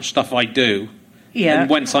appreciate how much stuff I do. Yeah. And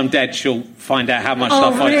once I'm dead, she'll find out how much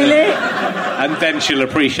stuff I do. And then she'll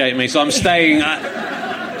appreciate me. So I'm staying.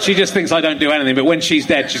 She just thinks I don't do anything, but when she's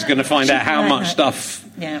dead, she's going to find out how much stuff.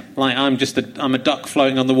 Yeah. Like I'm a duck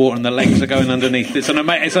floating on the water, and the legs are going underneath. It's an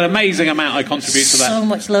amazing amount I contribute to that. So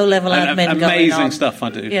much low-level admin going on. Amazing stuff I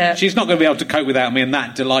do. Yeah. She's not going to be able to cope without me, and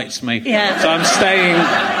that delights me. Yeah. So I'm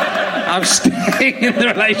staying in the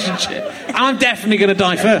relationship. I'm definitely going to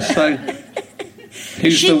die first, so.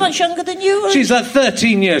 Is she much younger than you? Or? She's like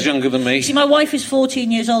 13 years younger than me. See, my wife is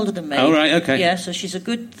 14 years older than me. Oh, right, okay. Yeah, so she's a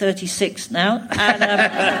good 36 now.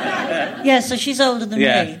 And, yeah, so she's older than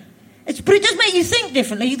me. But it does make you think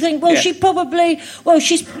differently. You think, well,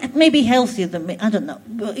 she's maybe healthier than me. I don't know.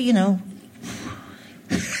 But, you know,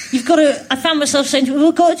 you've got to... I found myself saying to her,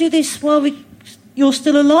 we've got to do this while you're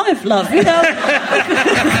still alive, love, you know?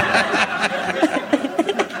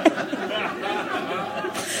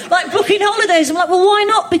 Like booking holidays. I'm like, well, why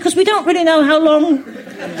not? Because we don't really know how long...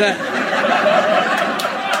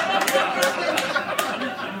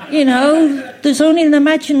 You know, there's only an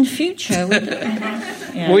imagined future.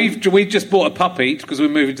 Yeah. We've just bought a puppy because we're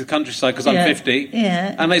moving to the countryside because I'm 50.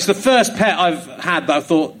 Yeah. And it's the first pet I've had that I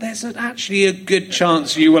thought, there's actually a good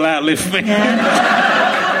chance you will outlive me.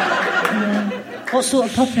 Yeah. What sort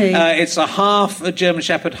of puppy? It's half a German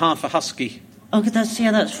Shepherd, half a Husky. Oh, that's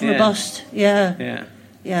robust. Yeah.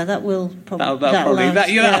 Yeah, that will probably...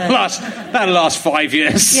 That'll last 5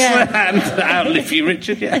 years. Yeah. And outlive you,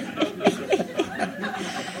 Richard,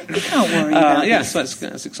 You can't worry about yes,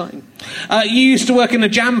 that's exciting. You used to work in a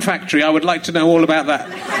jam factory. I would like to know all about that.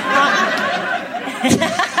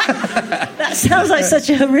 That sounds like such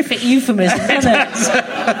a horrific euphemism, doesn't it?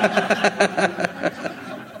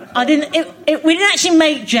 We didn't actually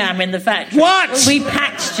make jam in the factory. What? We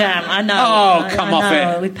packed jam, I know. Oh, come off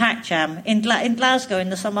it. We packed jam. In Glasgow, in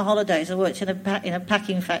the summer holidays, I worked in a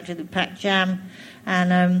packing factory that packed jam.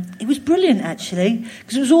 And it was brilliant, actually,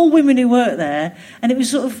 because it was all women who worked there. And it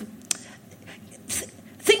was sort of...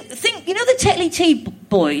 Think, you know the Tetley Tea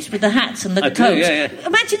boys with the hats and the coats? Yeah.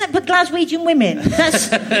 Imagine that, but Glaswegian women.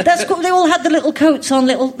 That's cool. They all had the little coats on,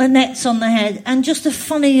 the nets on their head, and just the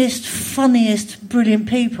funniest, brilliant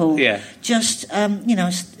people. Yeah. Just,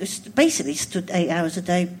 basically stood 8 hours a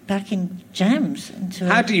day packing jams.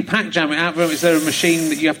 How do you pack jam? Is there a machine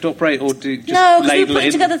that you have to operate, or do you just No, because we were ladle it putting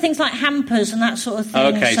in? together things like hampers and that sort of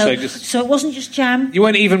thing. Okay, so it wasn't just jam. You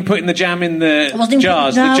weren't even putting the jam in the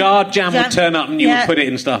jars. The jarred jam would turn up and you would put it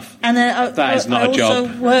in stuff. And then that is not a job. I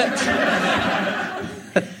also worked...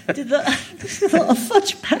 did a lot of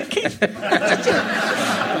fudge packing.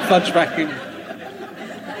 Fudge packing.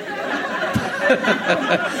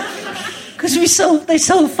 Because they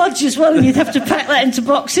sold fudge as well, and you'd have to pack that into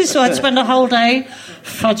boxes, so I'd spend a whole day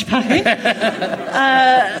fudge packing.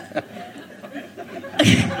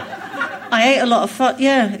 I ate a lot of fudge.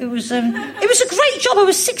 Yeah, it was a great job. I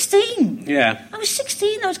was 16. Yeah. I was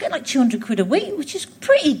 16. I was getting like 200 quid a week, which is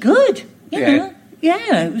pretty good. You know?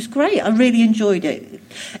 Yeah, it was great. I really enjoyed it.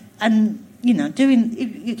 And, you know,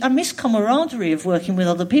 I miss camaraderie of working with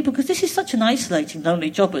other people, because this is such an isolating, lonely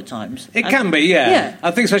job at times. It can be, yeah.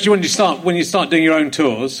 I think especially when you start doing your own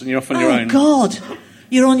tours and you're off on your own. Oh, God.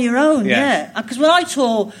 You're on your own, yeah. Because when I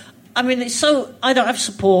tour... I mean, I don't have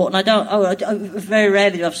support, and I very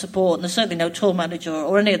rarely have support, and there's certainly no tour manager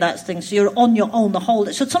or any of that thing, so you're on your own the whole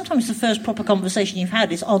day. So sometimes the first proper conversation you've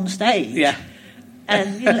had is on stage. Yeah.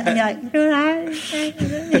 And you're like,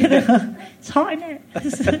 it's hot, isn't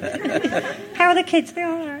it? How are the kids? They're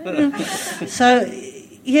all right. So,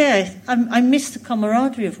 yeah, I miss the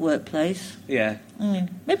camaraderie of workplace. Yeah.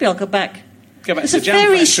 Maybe I'll go back. There's a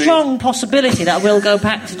very strong possibility that I will go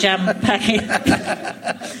back to jam packing.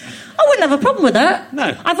 I wouldn't have a problem with that.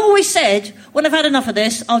 No. I've always said, when I've had enough of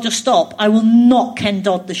this, I'll just stop. I will not Ken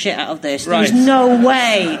Dodd the shit out of this. Right. There is no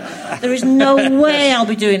way. There is no way I'll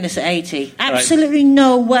be doing this at 80. Absolutely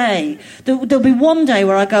no way. There'll be one day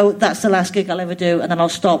where I go, that's the last gig I'll ever do, and then I'll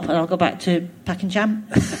stop and I'll go back to packing jam.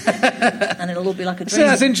 And it'll all be like a dream. So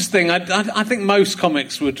that's interesting. I think most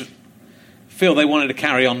comics would feel they wanted to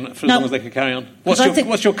carry on for as long as they could carry on.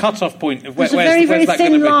 What's your cut-off point? There's a very, very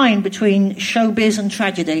thin line between showbiz and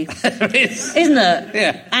tragedy. There is. Isn't it?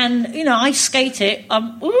 Yeah. And, you know, I skate it.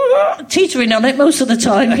 I'm teetering on it most of the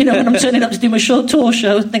time, you know, when I'm turning up to do my short tour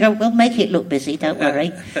show. And they go, we'll make it look busy, don't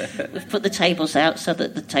worry. We've put the tables out so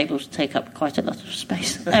that the tables take up quite a lot of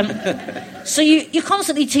space. So you're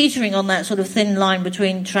constantly teetering on that sort of thin line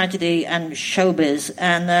between tragedy and showbiz.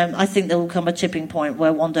 And I think there will come a tipping point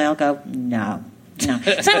where one day I'll go, no.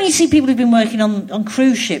 It's when you see people who've been working on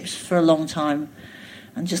cruise ships for a long time,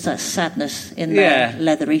 and just that sadness in their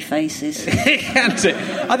leathery faces. I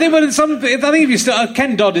think if you still,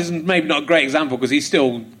 Ken Dodd isn't maybe not a great example because he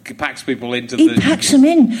still packs people into He packs them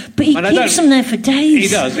in, but he keeps them there for days. He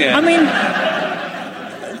does, yeah. I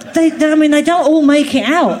mean, they don't all make it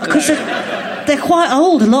out because they're quite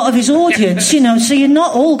old. A lot of his audience, you know, so you're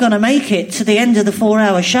not all going to make it to the end of the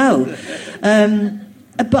 4-hour show.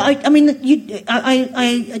 But I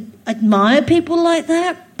admire people like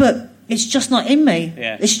that, but It's just not in me.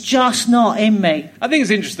 Yeah. It's just not in me. I think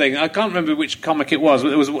it's interesting. I can't remember which comic it was, but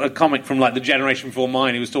there was a comic from like the generation before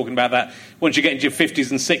mine who was talking about that. Once you get into your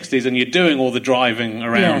 50s and 60s and you're doing all the driving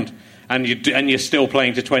around and you're still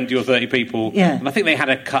playing to 20 or 30 people. Yeah. And I think they had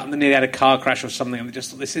a car crash or something, and they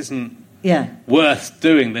just thought, this isn't worth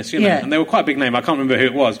doing this, Yeah. And they were quite a big name. I can't remember who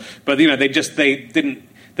it was, but they didn't.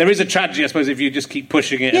 There is a tragedy, I suppose, if you just keep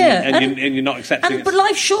pushing it and you're not accepting it. But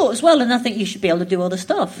life's short as well, and I think you should be able to do other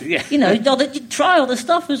stuff. Yeah. You try other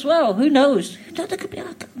stuff as well. Who knows? There could be,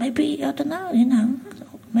 maybe, I don't know,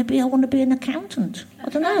 maybe I want to be an accountant. I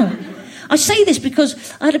don't know. I say this because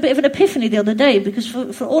I had a bit of an epiphany the other day, because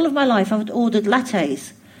for all of my life I've ordered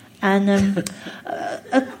lattes. And a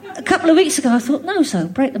couple of weeks ago I thought, no, so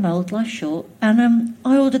break the mould, life's short. And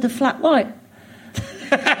I ordered a flat white.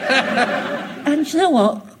 And you know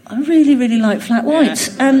what? I really, really like flat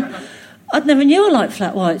whites. And I'd never knew I liked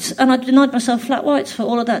flat whites. And I denied myself flat whites for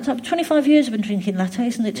all of that time. 25 years I've been drinking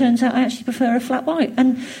lattes, and it turns out I actually prefer a flat white.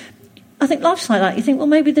 And I think life's like that. You think, well,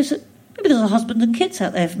 maybe there's a husband and kids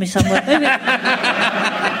out there for me somewhere. Maybe...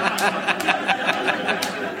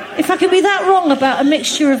 If I can be that wrong about a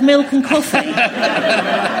mixture of milk and coffee,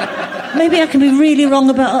 maybe I can be really wrong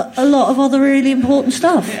about a lot of other really important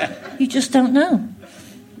stuff. Yeah. You just don't know.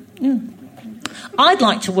 Yeah. I'd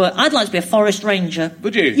like to be a forest ranger.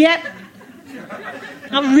 Would you? Yep.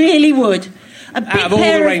 I really would. Out of all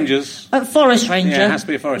the rangers? Forest ranger. Yeah, it has to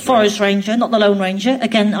be a forest ranger, not the Lone Ranger.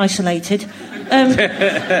 Again, isolated.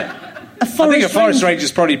 I think a forest ranger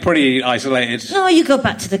is probably pretty isolated. No, you go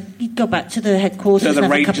back to the headquarters to the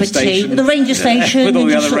and have a cup of station. tea. The ranger station. With all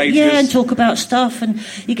the other rangers. Yeah, and talk about stuff, and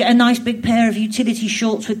you get a nice big pair of utility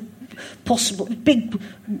shorts with possible big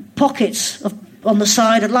pockets on the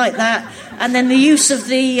side. I'd like that. And then the use of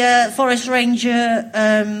the Forest Ranger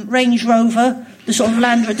Range Rover, the sort of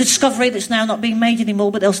Land Rover Discovery that's now not being made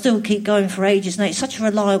anymore, but they'll still keep going for ages now. It's such a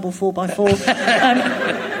reliable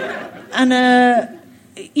 4x4.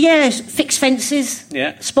 Fix fences.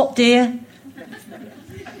 Yeah. Spot deer.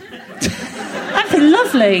 That'd be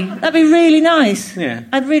lovely. That'd be really nice. Yeah.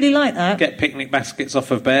 I'd really like that. Get picnic baskets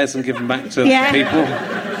off of bears and give them back to people.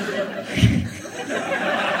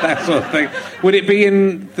 That sort of thing. Would it be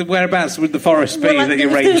in the whereabouts would the forest be that you're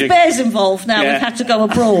ranging? There's bears involved now. We've had to go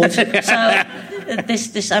abroad. So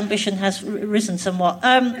this ambition has risen somewhat.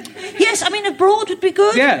 Yes, I mean abroad would be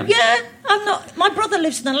good. Yeah. Yeah. I'm not. My brother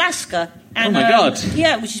lives in Alaska. And, oh my God.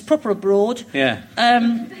 Yeah, which is proper abroad. Yeah.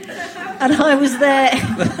 And I was there.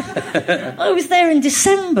 I was there in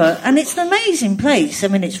December, and it's an amazing place. I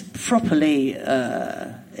mean, it's properly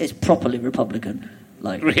Republican.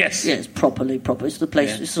 Like, yes. Yeah, it's proper. It's the place.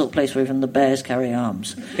 Yeah. It's the sort of place where even the bears carry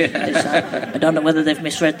arms. Yeah. I don't know whether they've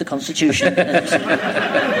misread the Constitution. But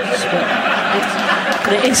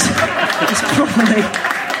it is. It's properly.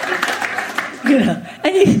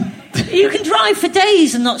 And you can drive for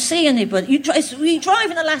days and not see anybody. You drive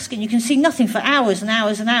in Alaska and you can see nothing for hours and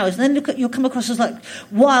hours and hours. And then you'll come across this like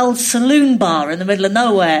wild saloon bar in the middle of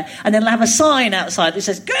nowhere, and they'll have a sign outside that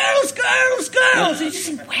says "Girls, girls, girls." And you just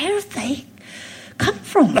think, where have they come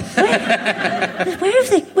from? Where have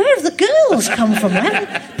the girls come from? I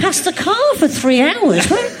haven't passed a car for 3 hours.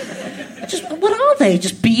 What are they?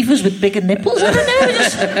 Just beavers with bigger nipples? I don't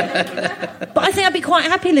know. But I think I'd be quite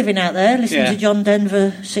happy living out there, listening to John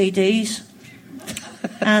Denver CDs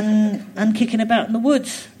and kicking about in the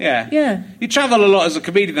woods. Yeah. Yeah. You travel a lot as a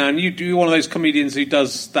comedian now, and you're one of those comedians who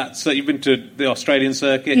does that. So you've been to the Australian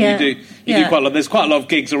circuit. Yeah. You do quite a lot. There's quite a lot of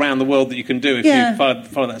gigs around the world that you can do if you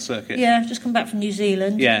follow that circuit. Yeah, I've just come back from New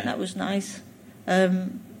Zealand. Yeah. That was nice. I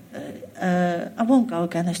won't go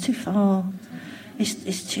again. It's too far.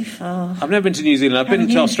 It's too far. I've never been to New Zealand. I've been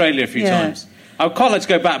to Australia a few times. I'd quite like to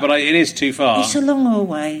go back, but it is too far. It's a long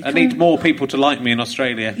way. I need more people to like me in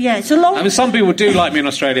Australia. Yeah, it's a long... I mean, some people do like me in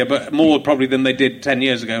Australia, but more probably than they did 10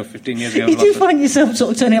 years ago, 15 years ago. You do find yourself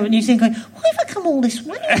sort of turning up and you think, why have I come all this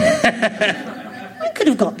way? I could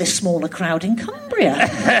have got this smaller crowd in Cumbria. I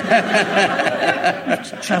have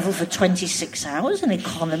to travel for 26 hours in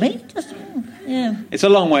economy. It's a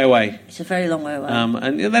long way away. It's a very long way away.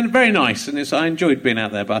 And then very nice, and I enjoyed being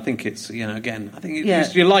out there, but I think it's, again, I think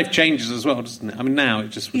your life changes as well, doesn't it? I mean, now it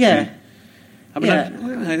just...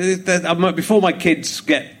 before my kids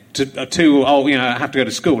get too old, I have to go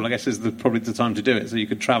to school, I guess is probably the time to do it, so you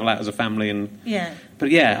could travel out as a family and... Yeah.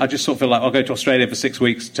 But I just sort of feel like I'll go to Australia for 6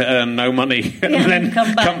 weeks to earn no money and then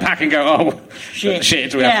come back and go,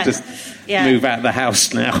 shit, we have to just move out of the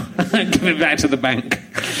house now and give it back to the bank.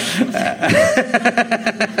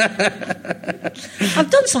 I've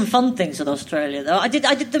done some fun things in Australia, though. I did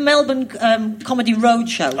the Melbourne Comedy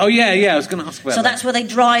Roadshow. Oh yeah, I was going to ask about that. So that's where they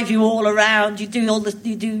drive you all around. You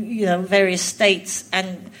do various states,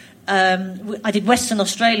 and I did Western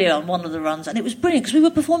Australia on one of the runs, and it was brilliant because we were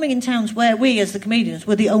performing in towns where we, as the comedians,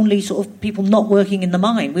 were the only sort of people not working in the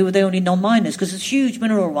mine. We were the only non-miners because there's huge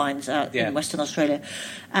mineral mines out in Western Australia,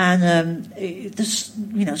 and there's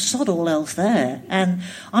sod all else there. And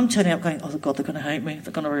I'm turning up going, oh God, they're going to hate me.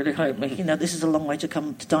 They're going to really hate me. This is a long way to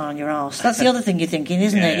come to die on your arse. That's the other thing you're thinking,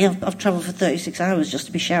 isn't it? Yeah, I've travelled for 36 hours just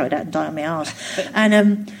to be shouted at and die on my arse,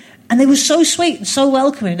 and they were so sweet and so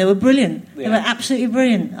welcoming. They were brilliant. Yeah. They were absolutely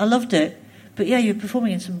brilliant. I loved it. But yeah, you're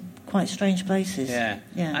performing in some quite strange places. Yeah.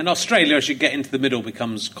 And Australia, as you get into the middle,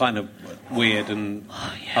 becomes kind of weird and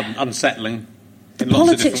unsettling. The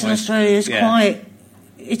politics in Australia is quite...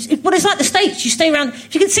 It's like the States. You stay around...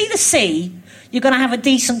 If you can see the sea, you're going to have a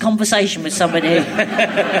decent conversation with somebody.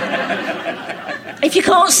 If you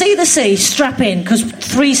can't see the sea, strap in, because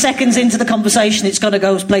 3 seconds into the conversation, it's going to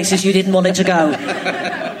go places you didn't want it to go.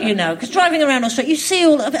 Because driving around Australia, you see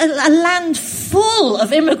a land full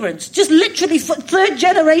of immigrants, just literally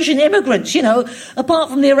third-generation immigrants, apart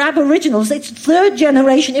from the Aboriginals, it's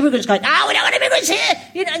third-generation immigrants going, we don't want immigrants here!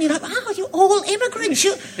 And you're like, you're all immigrants,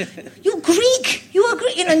 you're Greek, you are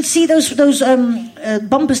Greek, and see those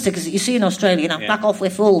bumper stickers that you see in Australia, back off, we're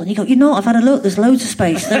full, and you go, I've had a look, there's loads of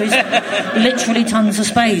space, there is literally tons of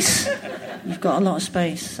space. You've got a lot of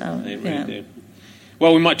space, so, they really do.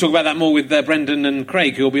 Well, we might talk about that more with Brendan and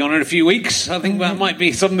Craig, who will be on in a few weeks. I think that might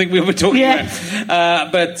be something we'll be talking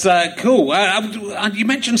about. But cool. You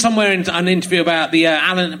mentioned somewhere in an interview about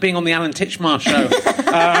the being on the Alan Titchmarsh show,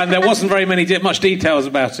 and there wasn't very much details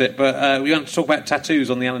about it. But we want to talk about tattoos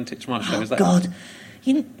on the Alan Titchmarsh show. Is that God?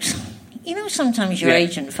 Sometimes your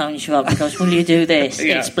agent phones you up and goes, will you do this?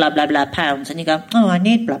 It's blah, blah, blah pounds. And you go, I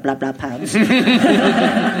need blah, blah, blah pounds.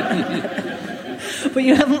 But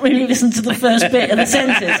you haven't really listened to the first bit of the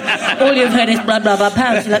sentence. All you've heard is blah, blah, blah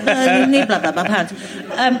pounds. You're like, no, you need blah, blah, blah pounds.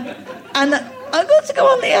 And I got to go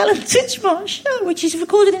on the Alan Titchmarsh show, which is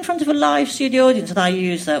recorded in front of a live studio audience, and I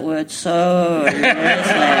use that word so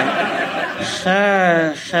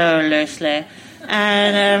loosely.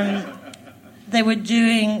 And they were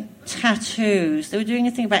doing tattoos. They were doing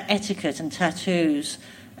a thing about etiquette and tattoos,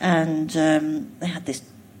 and they had this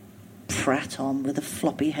prat on with a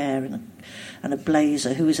floppy hair and a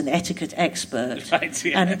blazer who was an etiquette expert,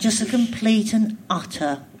 and just a complete and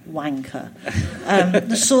utter wanker.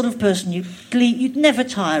 The sort of person you'd never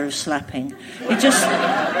tire of slapping.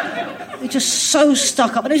 It just so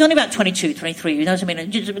stuck up. And he was only about 22, 23, you know what I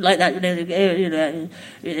mean? Just like that,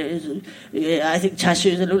 I think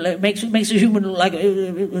tattoos makes a human look like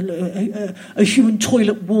a human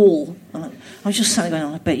toilet wall. I was just sat there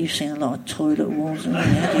going, I bet you've seen a lot of toilet walls. You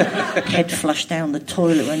had your head flushed down the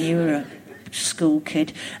toilet when you were a school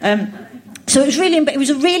kid. So it was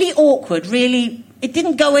a really awkward, it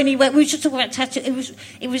didn't go anywhere. We were just talking about tattoos.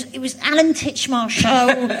 It was Alan Titchmarsh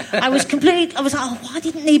show. I was like, I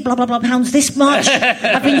didn't need blah, blah, blah pounds this much.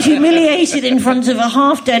 I've been humiliated in front of a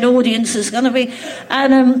half-dead audience. It's going to be...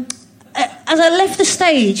 And as I left the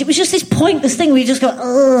stage, it was just this pointless thing where you just go,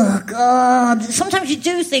 oh, God. Sometimes you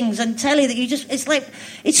do things and tell you that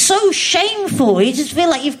it's so shameful. You just feel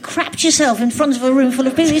like you've crapped yourself in front of a room full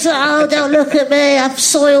of people. You say, oh, don't look at me. I've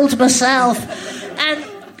soiled myself. And...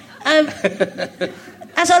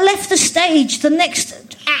 as I left the stage, the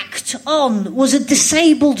next act on was a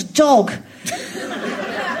disabled dog.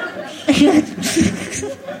 He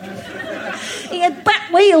had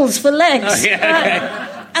back wheels for legs.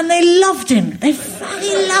 And they loved him. They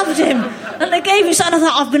fucking loved him. And they gave him something. I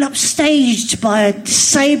thought, I've been upstaged by a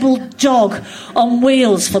disabled dog on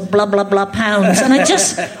wheels for blah, blah, blah pounds. And it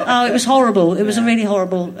was horrible. It was a really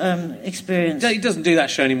horrible experience. He doesn't do that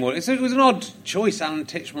show anymore. It was an odd choice, Alan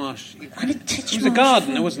Titchmarsh. He was a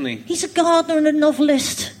gardener, wasn't he? He's a gardener and a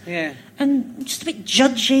novelist. Yeah. And just a bit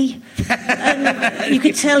judgy. And you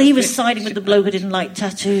could tell he was siding with the bloke who didn't like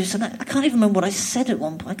tattoos. And I can't even remember what I said at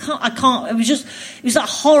one point. I can't. It was that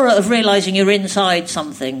horror of realising you're inside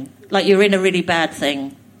something. Like you're in a really bad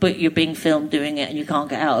thing, but you're being filmed doing it and you can't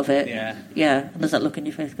get out of it. Yeah. And there's that look in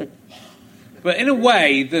your face. Good. But in a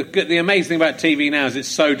way, the amazing thing about TV now is it's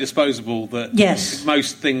so disposable that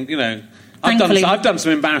most things, I've done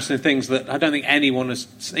some embarrassing things that I don't think anyone has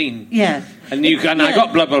seen. Yeah. And I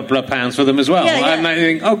got blah, blah, blah pounds for them as well. Yeah. And I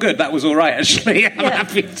think, oh, good, that was all right, actually. I'm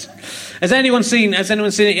happy. Has anyone seen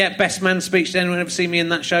it yet? Best Man Speech? Did anyone ever see me in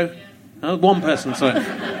that show? Oh, one person, sorry.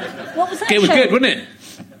 What was that It was show? good, wasn't it?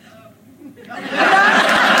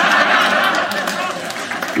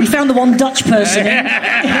 We found the one Dutch person in.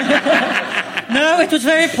 No, it was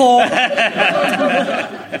very poor.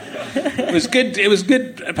 It was good. It was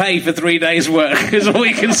good pay for 3 days' work. Is all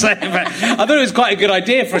we can say about it. I thought it was quite a good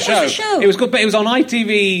idea for a show. Was the show. It was good, but it was on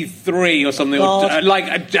ITV3 or something.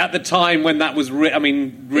 Like at the time when that was,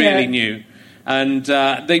 really new. And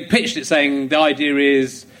they pitched it saying the idea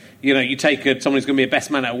is, you take someone who's going to be a best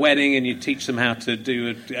man at a wedding and you teach them how to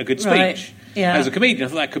do a good speech. Right. Yeah. As a comedian, I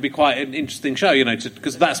thought that could be quite an interesting show,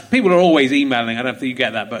 because people are always emailing. I don't think you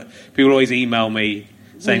get that, but people always email me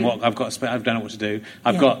saying, "What I don't know what to do.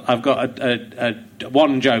 I've got a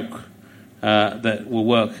one joke that will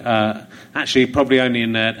work. Actually, probably only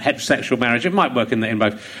in a heterosexual marriage. It might work in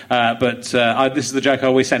both. But this is the joke I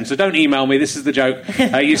always send. So don't email me. This is the joke.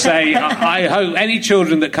 You say, I hope any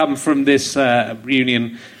children that come from this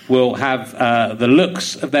reunion will have the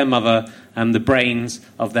looks of their mother and the brains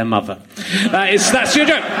of their mother. That's your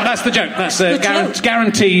joke. That's the joke. That's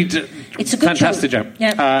guaranteed. It's a good fantastic joke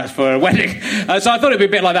yeah. For a wedding. So I thought it'd be a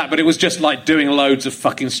bit like that, but it was just like doing loads of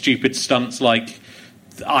fucking stupid stunts. Like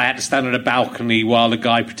I had to stand on a balcony while a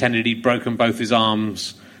guy pretended he'd broken both his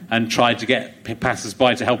arms and tried to get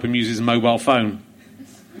passers-by to help him use his mobile phone.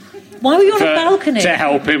 Why were you on a balcony? To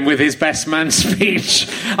help him with his best man speech.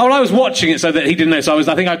 Oh, well, I was watching it so that he didn't know. So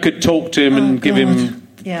I think I could talk to him and give him.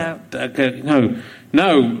 Yeah.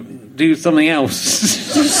 No, do something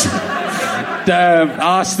else.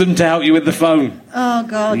 Ask them to help you with the phone. Oh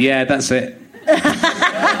God. Yeah, that's it.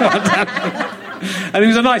 And they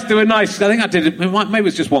were nice. I think I did it. Maybe it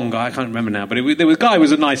was just one guy. I can't remember now. But the guy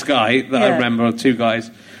was a nice guy that I remember, or two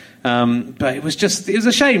guys. But it was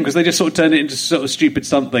a shame because they just sort of turned it into sort of stupid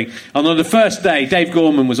something. And on the first day, Dave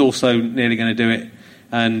Gorman was also nearly going to do it.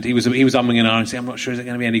 And he was umming and ahhing, saying, I'm not sure, is it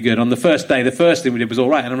going to be any good? On the first day, the first thing we did was all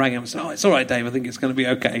right. And I rang him and said, it's all right, Dave, I think it's going to be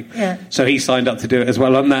okay. Yeah. So he signed up to do it as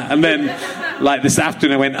well on that. And then, this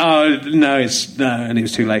afternoon, I went, no. And it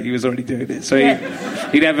was too late. He was already doing it. So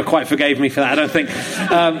he never quite forgave me for that, I don't think.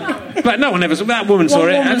 But no one ever saw it. That woman saw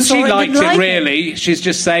it. And she liked it, really. She's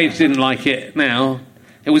just saying she didn't like it now.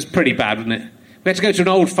 It was pretty bad, wasn't it? We had to go to an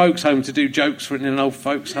old folks' home to do jokes in an old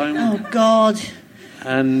folks' home. Oh, God.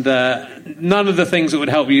 And none of the things that would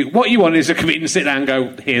help you. What you want is a comedian to sit down and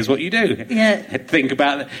go, here's what you do. Yeah. Think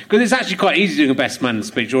about it. Because it's actually quite easy doing a best man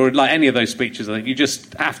speech, or like any of those speeches, I think. You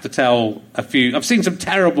just have to tell a few. I've seen some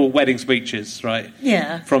terrible wedding speeches, right?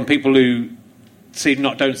 Yeah. From people who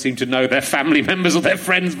don't seem to know their family members or their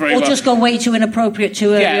friends very well. Or just go way too inappropriate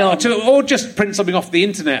too early on. Or just print something off the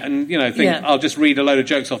internet and, think, I'll just read a load of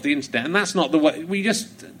jokes off the internet. And that's not the way. We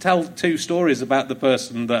just tell two stories about the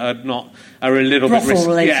person that are a little bit risky.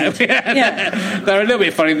 Related. Yeah. They're a little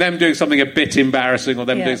bit funny. Them doing something a bit embarrassing or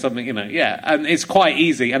them doing something, And it's quite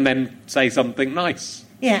easy. And then say something nice.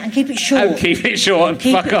 Yeah, and keep it short. And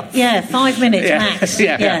fuck off. Yeah, 5 minutes max.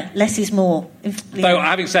 Yeah. Less is more. Though,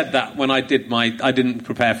 having said that, when I did I didn't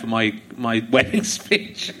prepare for my wedding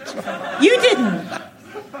speech. You didn't?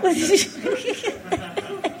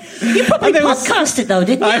 You probably podcasted, though,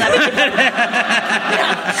 didn't you?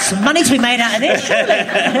 Some money to be made out of this, surely.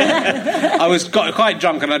 I was quite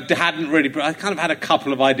drunk and I kind of had a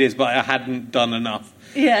couple of ideas, but I hadn't done enough.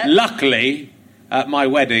 Yeah. Luckily, at my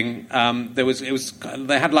wedding,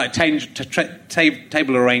 they had like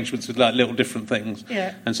table arrangements with like little different things,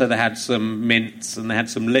 and so they had some mints and they had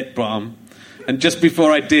some lip balm. And just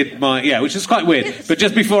before I did which is quite weird, but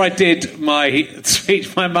just before I did my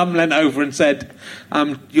speech, my mum leant over and said,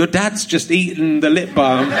 "Your dad's just eaten the lip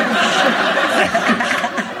balm.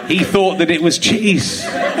 He thought that it was cheese,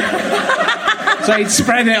 so he'd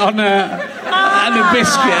spread it on a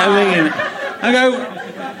biscuit." I go,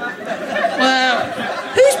 well,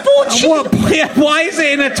 who's bought cheese? Why is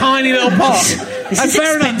it in a tiny little pot? This is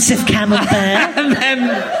expensive camembert. And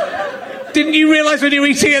then, didn't you realise when you were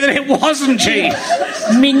eating it that it wasn't cheese?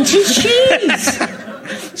 Minty cheese.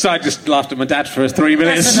 So I just laughed at my dad for 3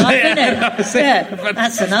 minutes. That's enough, isn't it?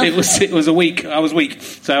 That's enough. It was a week. I was weak,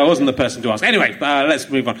 so I wasn't the person to ask. Anyway, let's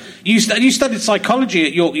move on. You studied psychology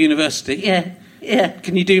at York University. Yeah.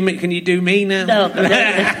 Can you do me now? No.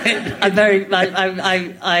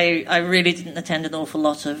 I really didn't attend an awful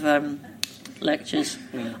lot of lectures.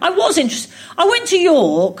 I was interested. I went to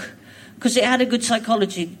York because it had a good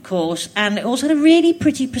psychology course and it also had a really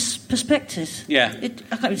pretty prospectus. Yeah. I can't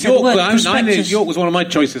even say the word, I knew York was one of my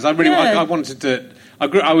choices. I wanted to.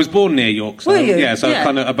 I was born near York, so were you? Yeah. So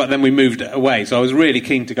yeah. But then we moved away, so I was really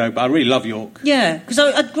keen to go. But I really love York. Yeah, because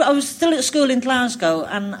I was still at school in Glasgow,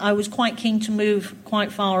 and I was quite keen to move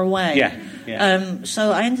quite far away. Yeah.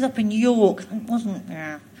 So I ended up in York. It wasn't.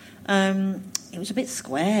 Yeah. It was a bit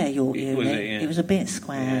square, York Uni. Was it? Yeah. It was a bit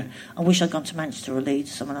square. Yeah. I wish I'd gone to Manchester or Leeds,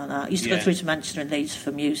 something like that. I used to go through to Manchester and Leeds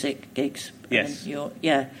for music gigs. Yes.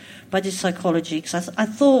 But I did psychology because I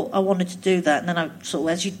thought I wanted to do that, and then I sort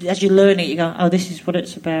of, as you learn it, you go, oh, this is what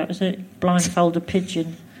it's about, is it? Blindfold a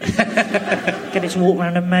pigeon. Get it to walk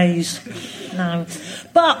around a maze. No.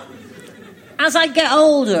 But as I get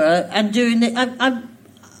older and doing it,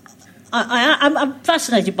 I'm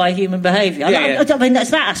fascinated by human behaviour. I mean,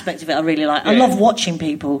 that's that aspect of it I really like. I love watching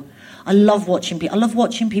people. I love watching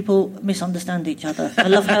people misunderstand each other. I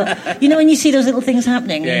love how, when you see those little things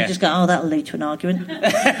happening, and you just go, oh, that'll lead to an argument.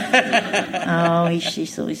 Oh, she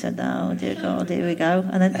thought he said that. Oh, dear God, here we go.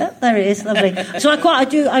 And then, there it is, lovely. So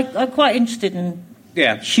I'm quite interested in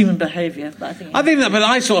human behaviour. But but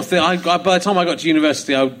I sort of think, by the time I got to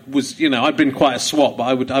university, I was, I'd been quite a swot,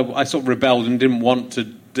 but I sort of rebelled and didn't want to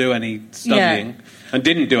do any studying. And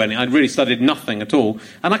didn't do any. I really studied nothing at all.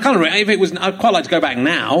 And I kind of, I'd quite like to go back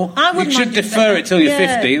now. You should defer it till you're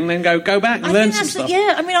 50 and then go back and learn some stuff.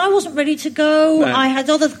 Yeah, I mean, I wasn't ready to go. No. I had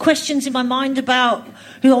other questions in my mind about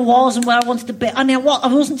who I was and where I wanted to be. I mean, I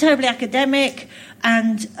wasn't terribly academic,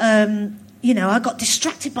 and I got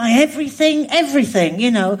distracted by everything. I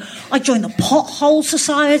joined the Pothole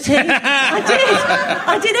Society.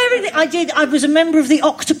 I did everything. I was a member of the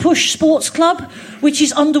Octopush Sports Club, which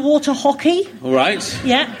is underwater hockey. All right.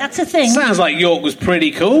 Yeah, that's a thing. Sounds like York was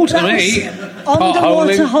pretty cool to me.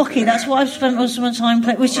 Underwater hockey, that's what I've spent most of my time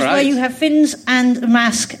playing, which is where you have fins and a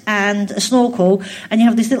mask and a snorkel, and you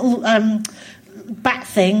have this little bat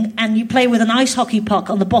thing, and you play with an ice hockey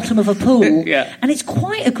puck on the bottom of a pool. And it's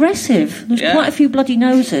quite aggressive. There's quite a few bloody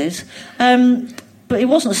noses. But it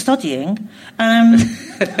wasn't studying.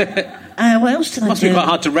 What else did I do? Must be quite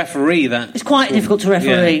hard to referee that. It's quite difficult to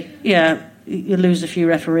referee. Yeah. You lose a few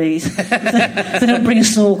referees. They don't bring a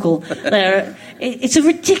snorkel. It's a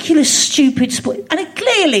ridiculous, stupid sport. And it's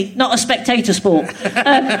clearly not a spectator sport.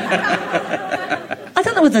 I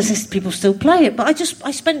don't know whether people still play it, but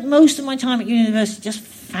I spent most of my time at university just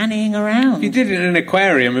fanning around. You did it in an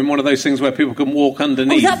aquarium, in one of those things where people can walk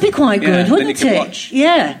underneath. Oh, that'd be quite good, wouldn't then you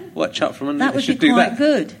it? Watch up from underneath. That would be quite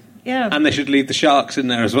good. Yeah. And they should leave the sharks in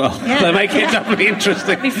there as well. Yeah. They make it doubly interesting.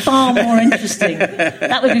 That'd be far more interesting.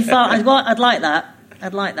 That would be far... I'd like that.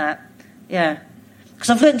 Yeah.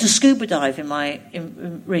 Because I've learned to scuba dive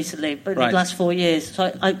recently, but in the last 4 years.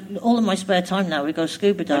 So all of my spare time now, we go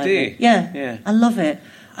scuba diving. Oh, do you? Yeah. I love it.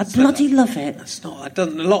 I bloody love it.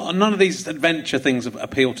 None of these adventure things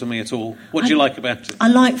appeal to me at all. What do you like about it? I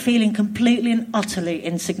like feeling completely and utterly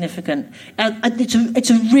insignificant. It's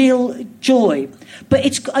a real joy, but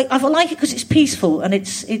I like it because it's peaceful and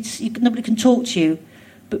nobody can talk to you,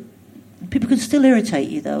 but people can still irritate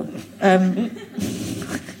you though. I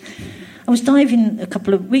was diving a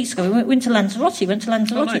couple of weeks ago. We went to Lanzarote. Nice.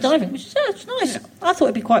 Diving, which is nice. Yeah. I thought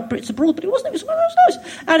it'd be quite Brits abroad, but it wasn't. It was nice.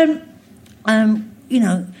 And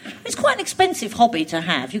it's quite an expensive hobby to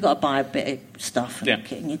have. You've got to buy a bit of stuff,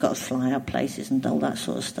 and you've got to fly out places and all that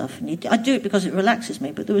sort of stuff. And I do it because it relaxes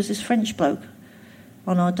me. But there was this French bloke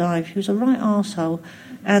on our dive. He was a right arsehole,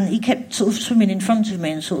 and he kept sort of swimming in front of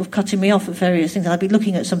me and sort of cutting me off at various things. And I'd be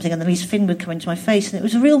looking at something, and then his fin would come into my face, and it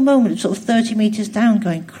was a real moment of sort of 30 metres down,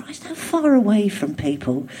 going, Christ, how far away from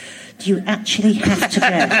people do you actually have to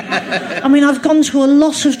get? I mean, I've gone to a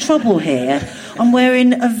lot of trouble here. I'm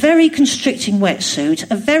wearing a very constricting wetsuit,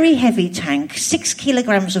 a very heavy tank, 6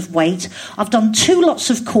 kilograms of weight. I've done 2 lots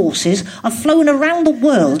of courses. I've flown around the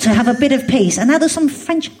world to have a bit of peace. And now there's some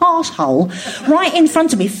French arsehole right in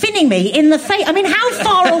front of me, finning me in the face. I mean, how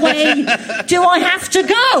far away do I have to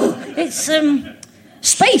go? It's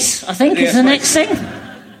space, I think, is the next thing.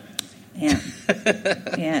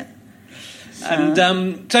 Yeah.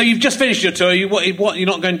 And so you've just finished your tour. What you're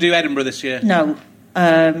not going to do Edinburgh this year? No.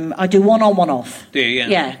 I do one on, one off. Do you?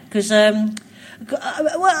 Yeah, because I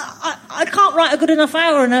can't write a good enough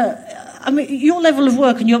hour. I mean, your level of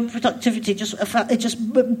work and your productivity just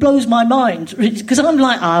blows my mind. Because I'm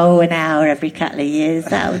like, an hour every couple of years,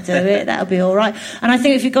 that'll do it, that'll be all right. And I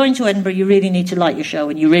think if you're going to Edinburgh, you really need to like your show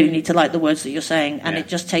and you really need to like the words that you're saying. And it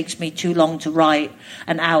just takes me too long to write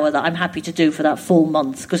an hour that I'm happy to do for that full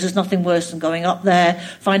month. Because there's nothing worse than going up there,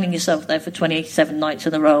 finding yourself there for 27 nights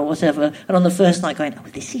in a row or whatever, and on the first night going,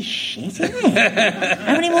 this is shit, isn't it?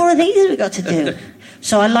 How many more of these have we got to do?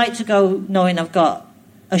 So I like to go knowing I've got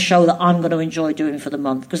a show that I'm going to enjoy doing for the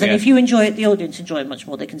month. Because then if you enjoy it, the audience enjoy it much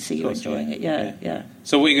more. They can see you enjoying it. Yeah.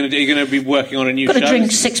 So what are you going to do? You're going to be working on a new show? Got to drink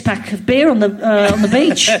 6-pack of beer on the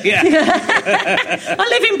beach. I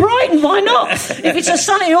live in Brighton, why not? If it's a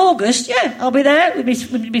sunny August, I'll be there. We'd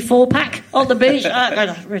be 4-pack on the beach.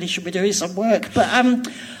 I really should be doing some work. But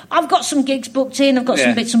I've got some gigs booked in. I've got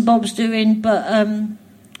some bits and bobs doing, but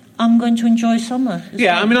I'm going to enjoy summer.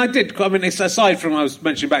 Yeah, well. I mean, it's aside from I was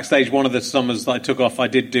mentioning backstage, one of the summers that I took off, I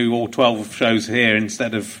did do all 12 shows here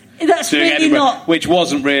instead of That's doing really Edinburgh, not... which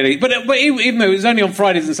wasn't really... But even though it was only on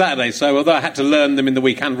Fridays and Saturdays, so although I had to learn them in the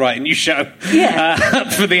week and write a new show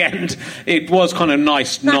for the end, it was kind of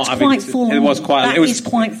nice not having... Quite full on. It was quite... That is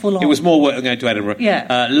quite full on. It was more work than going to Edinburgh.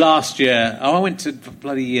 Yeah. Last year, I went to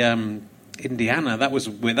bloody... Indiana.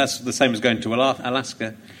 That's the same as going to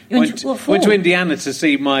Alaska. What for? Went to Indiana to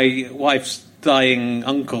see my wife's dying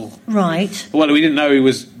uncle. Right. Well, we didn't know he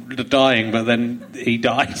was dying, but then he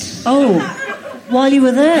died. Oh, while you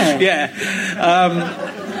were there? Yeah.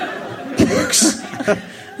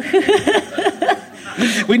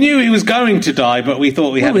 We knew he was going to die, but we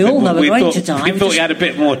thought we had. We all know we're going to die. We thought we had a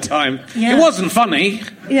bit more time. Yeah. It wasn't funny.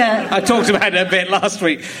 Yeah, I talked about it a bit last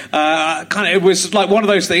week. It was like one of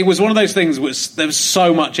those things. It was one of those things. There was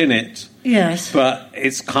so much in it. Yes, but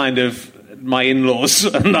it's kind of my in-laws,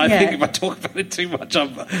 and I think if I talk about it too much,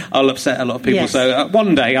 I'll upset a lot of people. Yes. So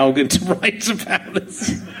one day I'll get to write about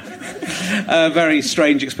this. A very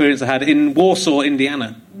strange experience I had in Warsaw,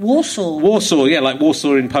 Indiana. Warsaw, yeah, like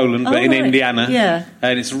Warsaw in Poland, but in Indiana. Yeah.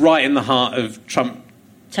 And it's right in the heart of Trump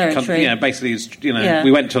territory. Basically, it's,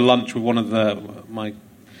 we went to lunch with one of my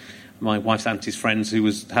wife's auntie's friends who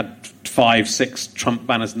had 5-6 Trump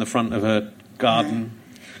banners in the front of her garden.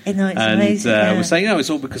 It's amazing. We're saying, it's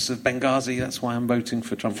all because of Benghazi. That's why I'm voting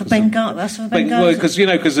for Trump. That's for Benghazi. Well,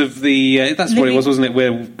 because of the that's what it was, wasn't it?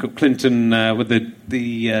 Where Clinton with the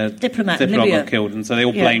diplomat got killed, and so they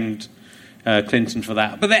all blamed Clinton for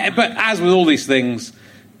that. But as with all these things,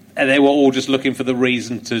 they were all just looking for the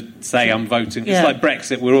reason to say I'm voting. It's like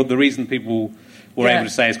Brexit. The reason people were able to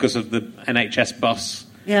say is because of the NHS bus.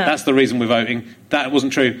 Yeah. That's the reason we're voting. That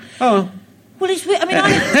wasn't true. Oh. Well, I thought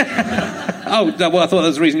that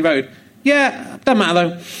was the reason you voted. Yeah, doesn't matter though.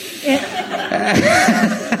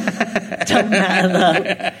 Doesn't matter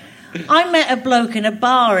though. I met a bloke in a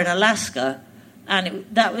bar in Alaska, and it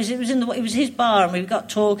was his bar, and we got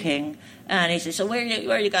talking, and he said, "So where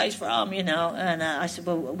are you guys from?" And I said,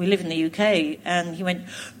 "Well, we live in the UK," and he went,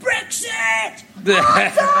 "Brexit!" And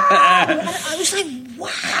I was like, "Wow,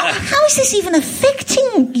 how is this even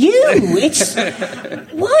affecting you?" It's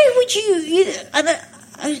why would you? And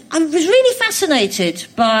I was really fascinated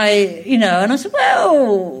by and I said,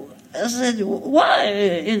 "Well." I said,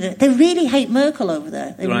 why? They really hate Merkel over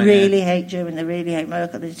there. They really hate Germany. They really hate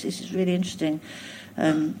Merkel. This is really interesting.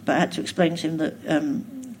 But I had to explain to him that,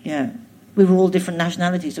 we were all different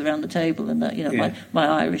nationalities around the table, and that, my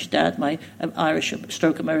Irish dad, my Irish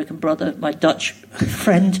stroke American brother, my Dutch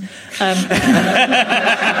friend.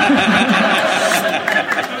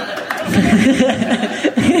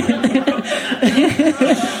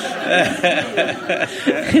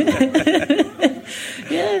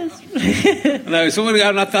 Yes. No, so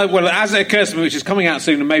I thought, well, as it occurs to me, which is coming out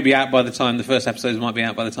soon and maybe out by the time the first episodes might be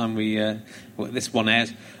out by the time this one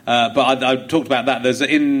airs. But I talked about that. There's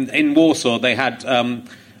in Warsaw they had on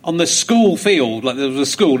the school field, like there was a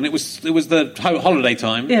school, and it was the holiday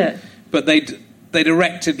time. Yeah. But they'd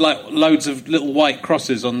erected like loads of little white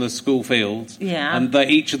crosses on the school field. Yeah. And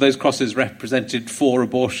each of those crosses represented 4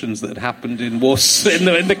 abortions that had happened in Warsaw,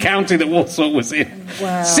 in the county that Warsaw was in.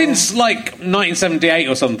 Wow. Since like 1978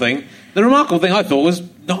 or something. The remarkable thing I thought was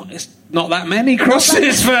it's not that many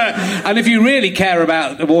crosses for. And if you really care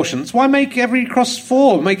about abortions, why make every cross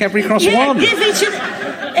 4? Make every cross 1.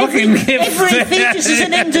 Every fetus is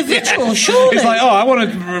an individual, surely. It's like, I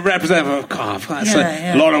want to represent. God, that's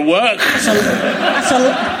a lot of work.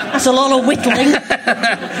 That's a lot of whittling.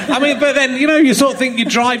 I mean, but then you sort of think you're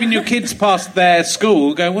driving your kids past their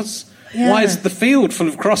school, go, why is the field full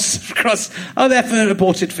of cross? Oh, they're for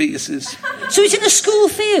aborted fetuses. So it's in a school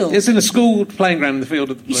field? It's in a school playing ground in the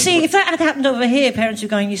field. You see, if that had happened over here, parents are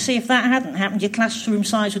going, you see, if that hadn't happened, your classroom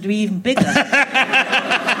size would be even bigger.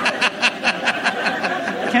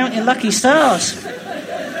 Count your lucky stars.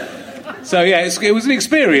 So, it was an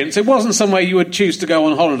experience. It wasn't somewhere you would choose to go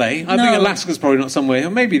on holiday. I think Alaska's probably not somewhere.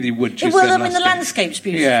 Maybe you would choose to go to Alaska. The landscape's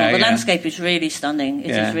beautiful. The landscape is really stunning.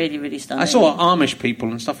 It is really, really stunning. I saw Amish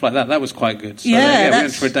people and stuff like that. That was quite good. So we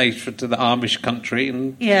went for a day to the Amish country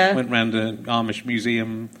and went round the Amish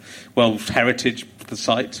museum, heritage, the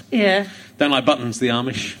site. Yeah. Don't like buttons, the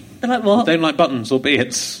Amish. They like what? Don't like buttons or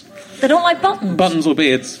beards. They don't like buttons? Buttons or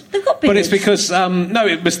beards. They've got beards. But it's because,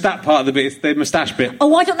 it was that part of the beard, the moustache bit. Oh,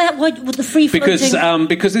 why don't they have, with the free-floating...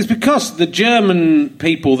 Because it's because the German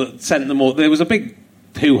people that sent them all, there was a big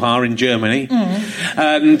hoo-ha in Germany,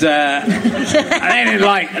 and they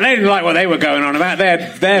didn't like what they were going on about.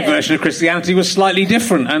 Their version of Christianity was slightly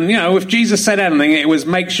different, and if Jesus said anything, it was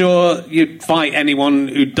make sure you fight anyone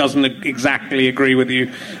who doesn't exactly agree with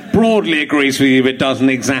you, broadly agrees with you but doesn't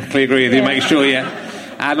exactly agree with you. Make sure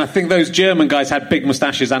And I think those German guys had big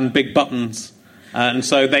moustaches and big buttons. And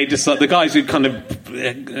so they just the guys who kind of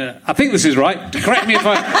I think this is right. Correct me if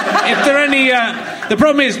there are any. The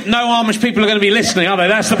problem is no Amish people are going to be listening, are they?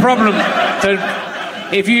 That's the problem. So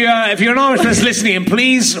if you're an Amish person listening, and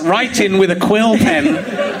please write in with a quill pen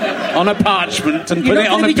on a parchment and put it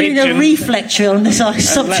on a pigeon. You're not going to be doing a reef lecture on this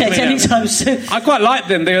subject anytime soon. I quite like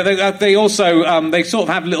them. They also they sort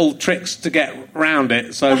of have little tricks to get around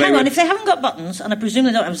it. So hang on, if they haven't got buttons, and I presume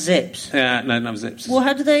they don't have zips. Yeah, no have zips. Well,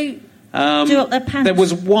 how do they? Do up their pants? There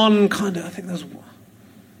was one kind of. I think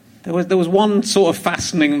there was one sort of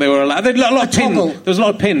fastening they were allowed. There was a lot of pins. There was a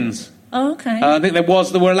lot of pins. Oh, okay. I think they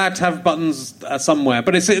were allowed to have buttons somewhere,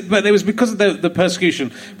 but it was because of the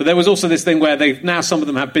persecution. But there was also this thing where some of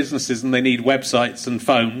them have businesses and they need websites and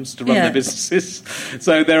phones to run their businesses.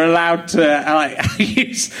 So they're allowed to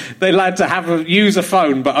use a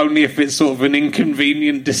phone, but only if it's sort of an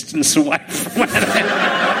inconvenient distance away from where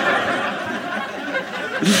they're.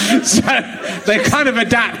 So they're kind of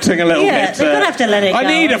adapting a little bit. Yeah, they're going to have to let it go. I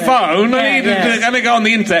need a phone. I need to go on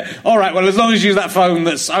the internet. All right, well, as long as you use that phone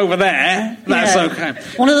that's over there, that's okay.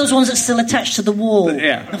 One of those ones that's still attached to the wall.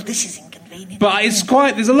 Yeah. Oh, this is inconvenient. But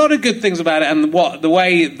there's a lot of good things about it, and the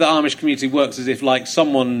way the Amish community works is if, like,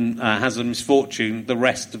 someone has a misfortune, the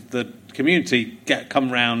rest of the community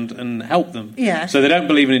come round and help them. Yeah. So they don't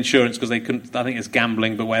believe in insurance because they couldn't. I think it's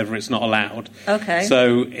gambling, but whatever, it's not allowed. Okay.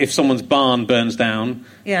 So if someone's barn burns down,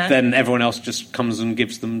 then everyone else just comes and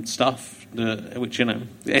gives them stuff, which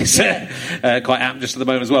is quite apt just at the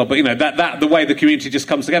moment as well. But that the way the community just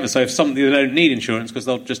comes together. So if they don't need insurance because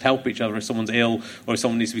they'll just help each other if someone's ill or if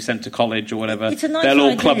someone needs to be sent to college or whatever. It's a nice they'll all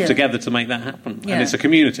idea. club together to make that happen, and it's a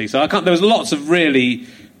community. So there was lots of really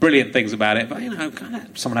brilliant things about it, but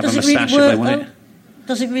someone have a moustache if they want it.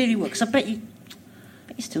 Does it really work? Because I bet you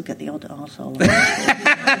still get the odd arsehole.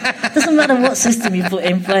 Doesn't matter what system you put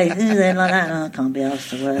in place. They're like that. I can't be asked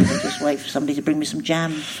to work. I'll just wait for somebody to bring me some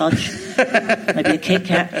jam, fudge, maybe a Kit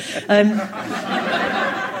Kat.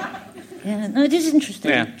 It is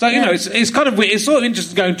interesting. Yeah, so it's kind of weird. It's sort of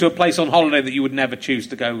interesting going to a place on holiday that you would never choose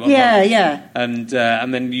to go on. Yeah. And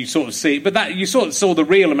then you sort of see, but that you sort of saw the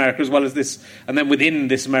real America as well as this, and then within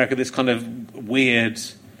this America, this kind of weird,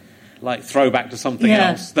 like throwback to something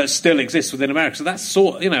else that still exists within America. So that's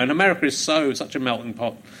and America is such a melting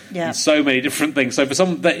pot. Yeah. And so many different things. So for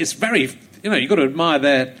some, it's very, you've got to admire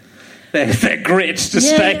their grit to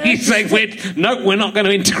stay saying, we're not going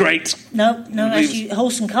to integrate. No, actually,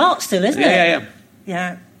 horse and cart still, isn't it?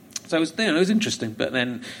 Yeah. So it was interesting, but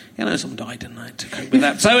then, someone died and I had to cope with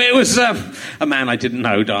that. So it was a man I didn't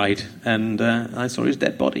know died, and I saw his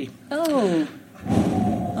dead body. Oh,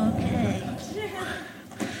 okay.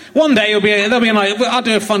 One day there'll be a night. I'll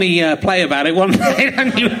do a funny play about it one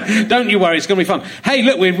day. Don't you worry, it's going to be fun. Hey,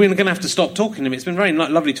 look, we're going to have to stop talking to him. It's been very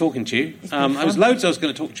lovely talking to you. There was loads I was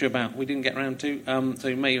going to talk to you about. We didn't get around to. So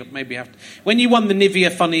you maybe have to. When you won the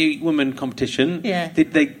Nivea Funny Woman competition,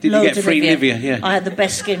 did you get free Nivea? Yeah. I had the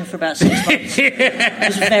best skin for about 6 months. It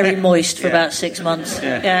was very moist for about 6 months.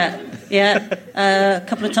 Yeah. A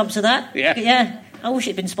couple of tubs of that. Yeah. I wish it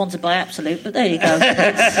had been sponsored by Absolute, but there you go.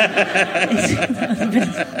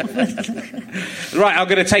 Right, I'm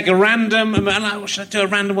going to take a random... Should I do a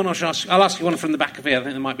random one, or I'll ask you one from the back of here. I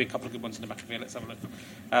think there might be a couple of good ones in the back of here. Let's have a look.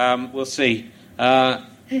 We'll see.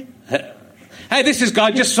 Hey, this is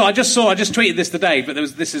I just tweeted this today, but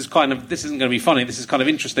this isn't going to be funny. This is kind of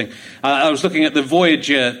interesting. I was looking at the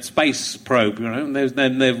Voyager space probe, and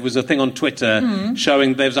there was a thing on Twitter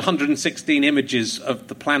showing there's 116 images of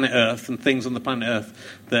the planet Earth and things on the planet Earth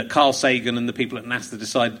that Carl Sagan and the people at NASA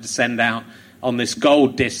decided to send out on this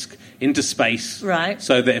gold disc into space, right?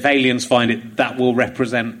 So that if aliens find it, that will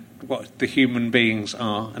represent what the human beings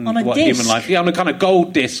are and what disc? Human life. Yeah, on a kind of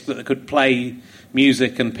gold disc that could play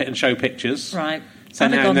music and show pictures. Right.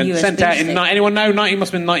 Sent out in anyone know? It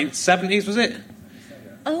must have been 1970s, was it?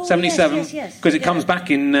 Oh, 77. Yes. Because it comes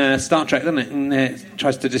back in Star Trek, doesn't it? And it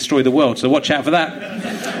tries to destroy the world. So watch out for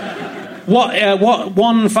that. What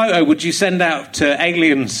one photo would you send out to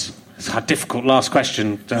aliens? It's a difficult last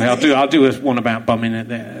question. I'll do one about bumming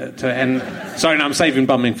to end. Sorry, no, I'm saving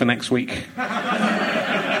bumming for next week.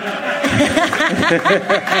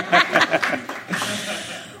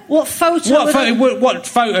 What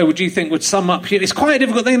photo would you think would sum up? It's quite a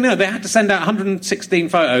difficult thing. No, they had to send out 116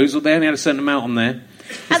 photos, or they only had a certain amount on there.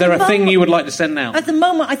 Is there a thing you would like to send out? At the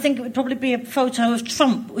moment, I think it would probably be a photo of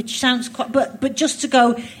Trump, which sounds quite... But just to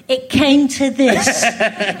go, it came to this.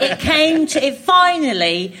 It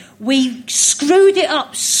finally, we screwed it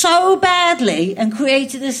up so badly and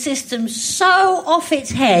created a system so off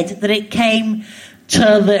its head that it came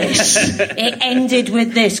to this. It ended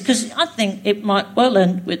with this, because I think it might well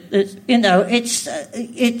end with this. You know, it's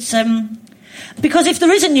because if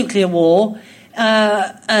there is a nuclear war,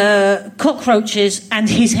 cockroaches and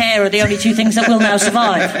his hair are the only two things that will now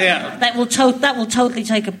survive. Yeah. That will totally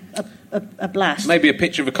take a blast. Maybe a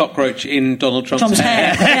picture of a cockroach in Donald Trump's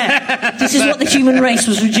hair. Yeah. This is what the human race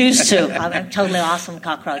was reduced to. I'm a totally awesome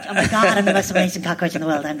cockroach. Oh my God, I'm the most amazing cockroach in the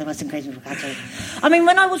world. I'm the most incredible cockroach. I mean,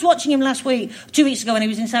 when I was watching him 2 weeks ago when he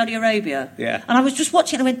was in Saudi Arabia, and I was just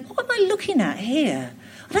watching and I went, what am I looking at here?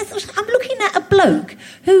 And I thought, I'm looking at a bloke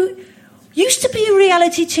who used to be a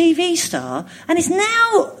reality TV star and is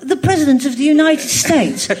now the President of the United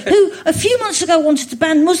States, who a few months ago wanted to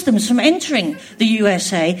ban Muslims from entering the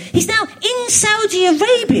USA. He's now in Saudi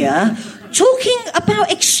Arabia talking about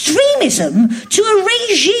extremism to a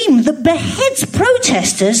regime that beheads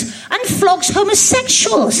protesters and flogs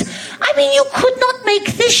homosexuals. I mean, you could not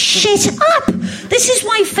make this shit up. This is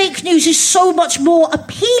why fake news is so much more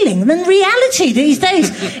appealing than reality these days.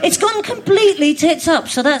 It's gone completely tits up.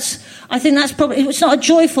 So I think that's probably... It's not a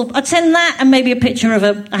joyful... I'd send that and maybe a picture of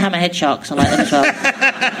a hammerhead shark, so I like them as well.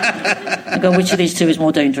 I go, which of these two is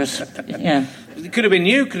more dangerous? Yeah. It could have been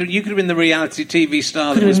you. You could have been the reality TV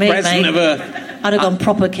star that was president of a... I'd have gone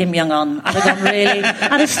proper Kim Jong-un. I'd have gone really...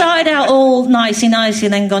 I'd have started out all nicey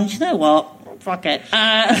and then gone, do you know what? Fuck it.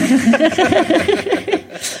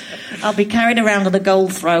 I'll be carried around on the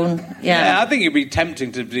gold throne. Yeah, I think it'd be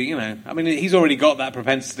tempting to be, I mean, he's already got that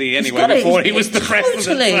propensity anyway before he was the president.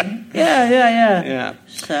 Totally. So. Yeah.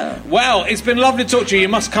 So. Well, it's been lovely to talk to you. You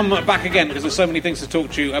must come back again because there's so many things to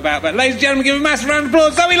talk to you about. But ladies and gentlemen, give a massive round of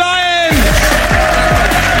applause, Zoe Lyons!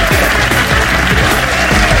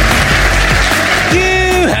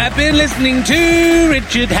 You have been listening to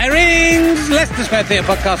Richard Herring's Leicester Square Theatre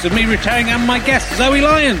podcast with me, Richard Herring, and my guest, Zoe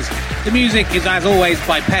Lyons. The music is, as always,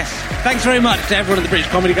 by Pest. Thanks very much to everyone at the British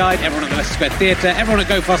Comedy Guide, everyone at the Leicester Square Theatre, everyone at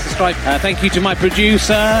Go Faster Stripe. Thank you to my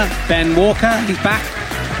producer, Ben Walker. He's back.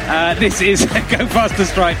 This is Go Faster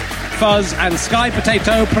Stripe, Fuzz and Sky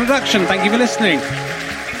Potato production. Thank you for listening.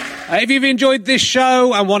 If you've enjoyed this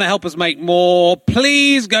show and want to help us make more,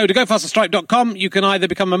 please go to gofasterstripe.com. You can either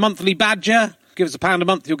become a monthly badger. Give us £1 a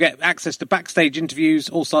month, you'll get access to backstage interviews,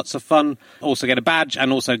 all sorts of fun. Also get a badge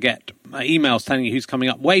and also get emails telling you who's coming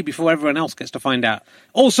up way before everyone else gets to find out.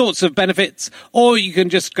 All sorts of benefits. Or you can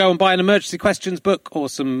just go and buy an emergency questions book or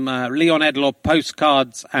some Leon Edler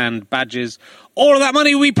postcards and badges. All of that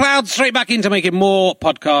money will be ploughed straight back into making more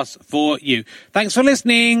podcasts for you. Thanks for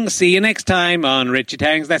listening. See you next time on Richard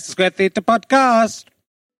Herring's Leicester Square Theatre podcast.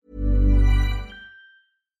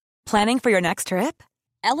 Planning for your next trip?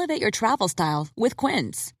 Elevate your travel style with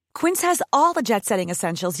Quince. Quince has all the jet-setting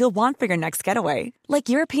essentials you'll want for your next getaway, like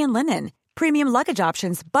European linen, premium luggage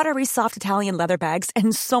options, buttery soft Italian leather bags,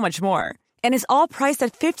 and so much more. And is all priced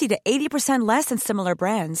at 50 to 80% less than similar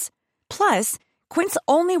brands. Plus, Quince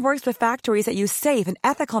only works with factories that use safe and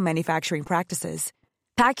ethical manufacturing practices.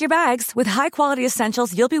 Pack your bags with high-quality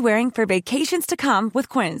essentials you'll be wearing for vacations to come with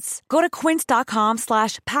Quince. Go to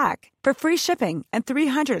quince.com/pack for free shipping and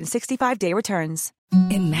 365-day returns.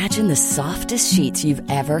 Imagine the softest sheets you've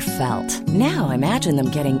ever felt. Now imagine them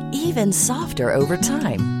getting even softer over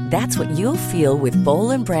time. That's what you'll feel with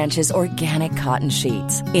Boll & Branch's organic cotton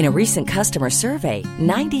sheets. In a recent customer survey,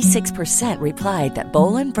 96% replied that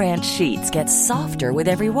Boll & Branch sheets get softer with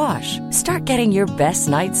every wash. Start getting your best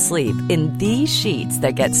night's sleep in these sheets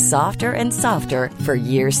that get softer and softer for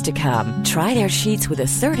years to come. Try their sheets with a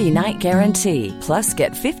 30-night guarantee. Plus,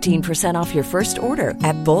 get 15% off your first order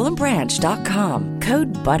at bollandbranch.com.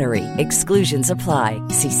 Code BUTTERY. Exclusions apply.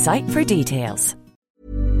 See site for details.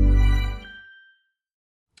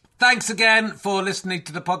 Thanks again for listening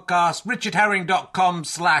to the podcast.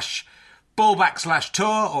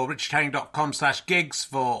 richardherring.com/ballback/tour or richardherring.com/gigs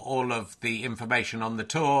for all of the information on the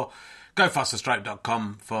tour.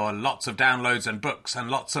 GoFasterStripe.com for lots of downloads and books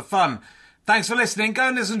and lots of fun. Thanks for listening. Go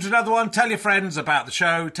and listen to another one. Tell your friends about the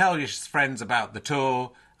show. Tell your friends about the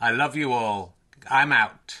tour. I love you all. I'm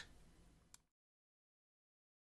out.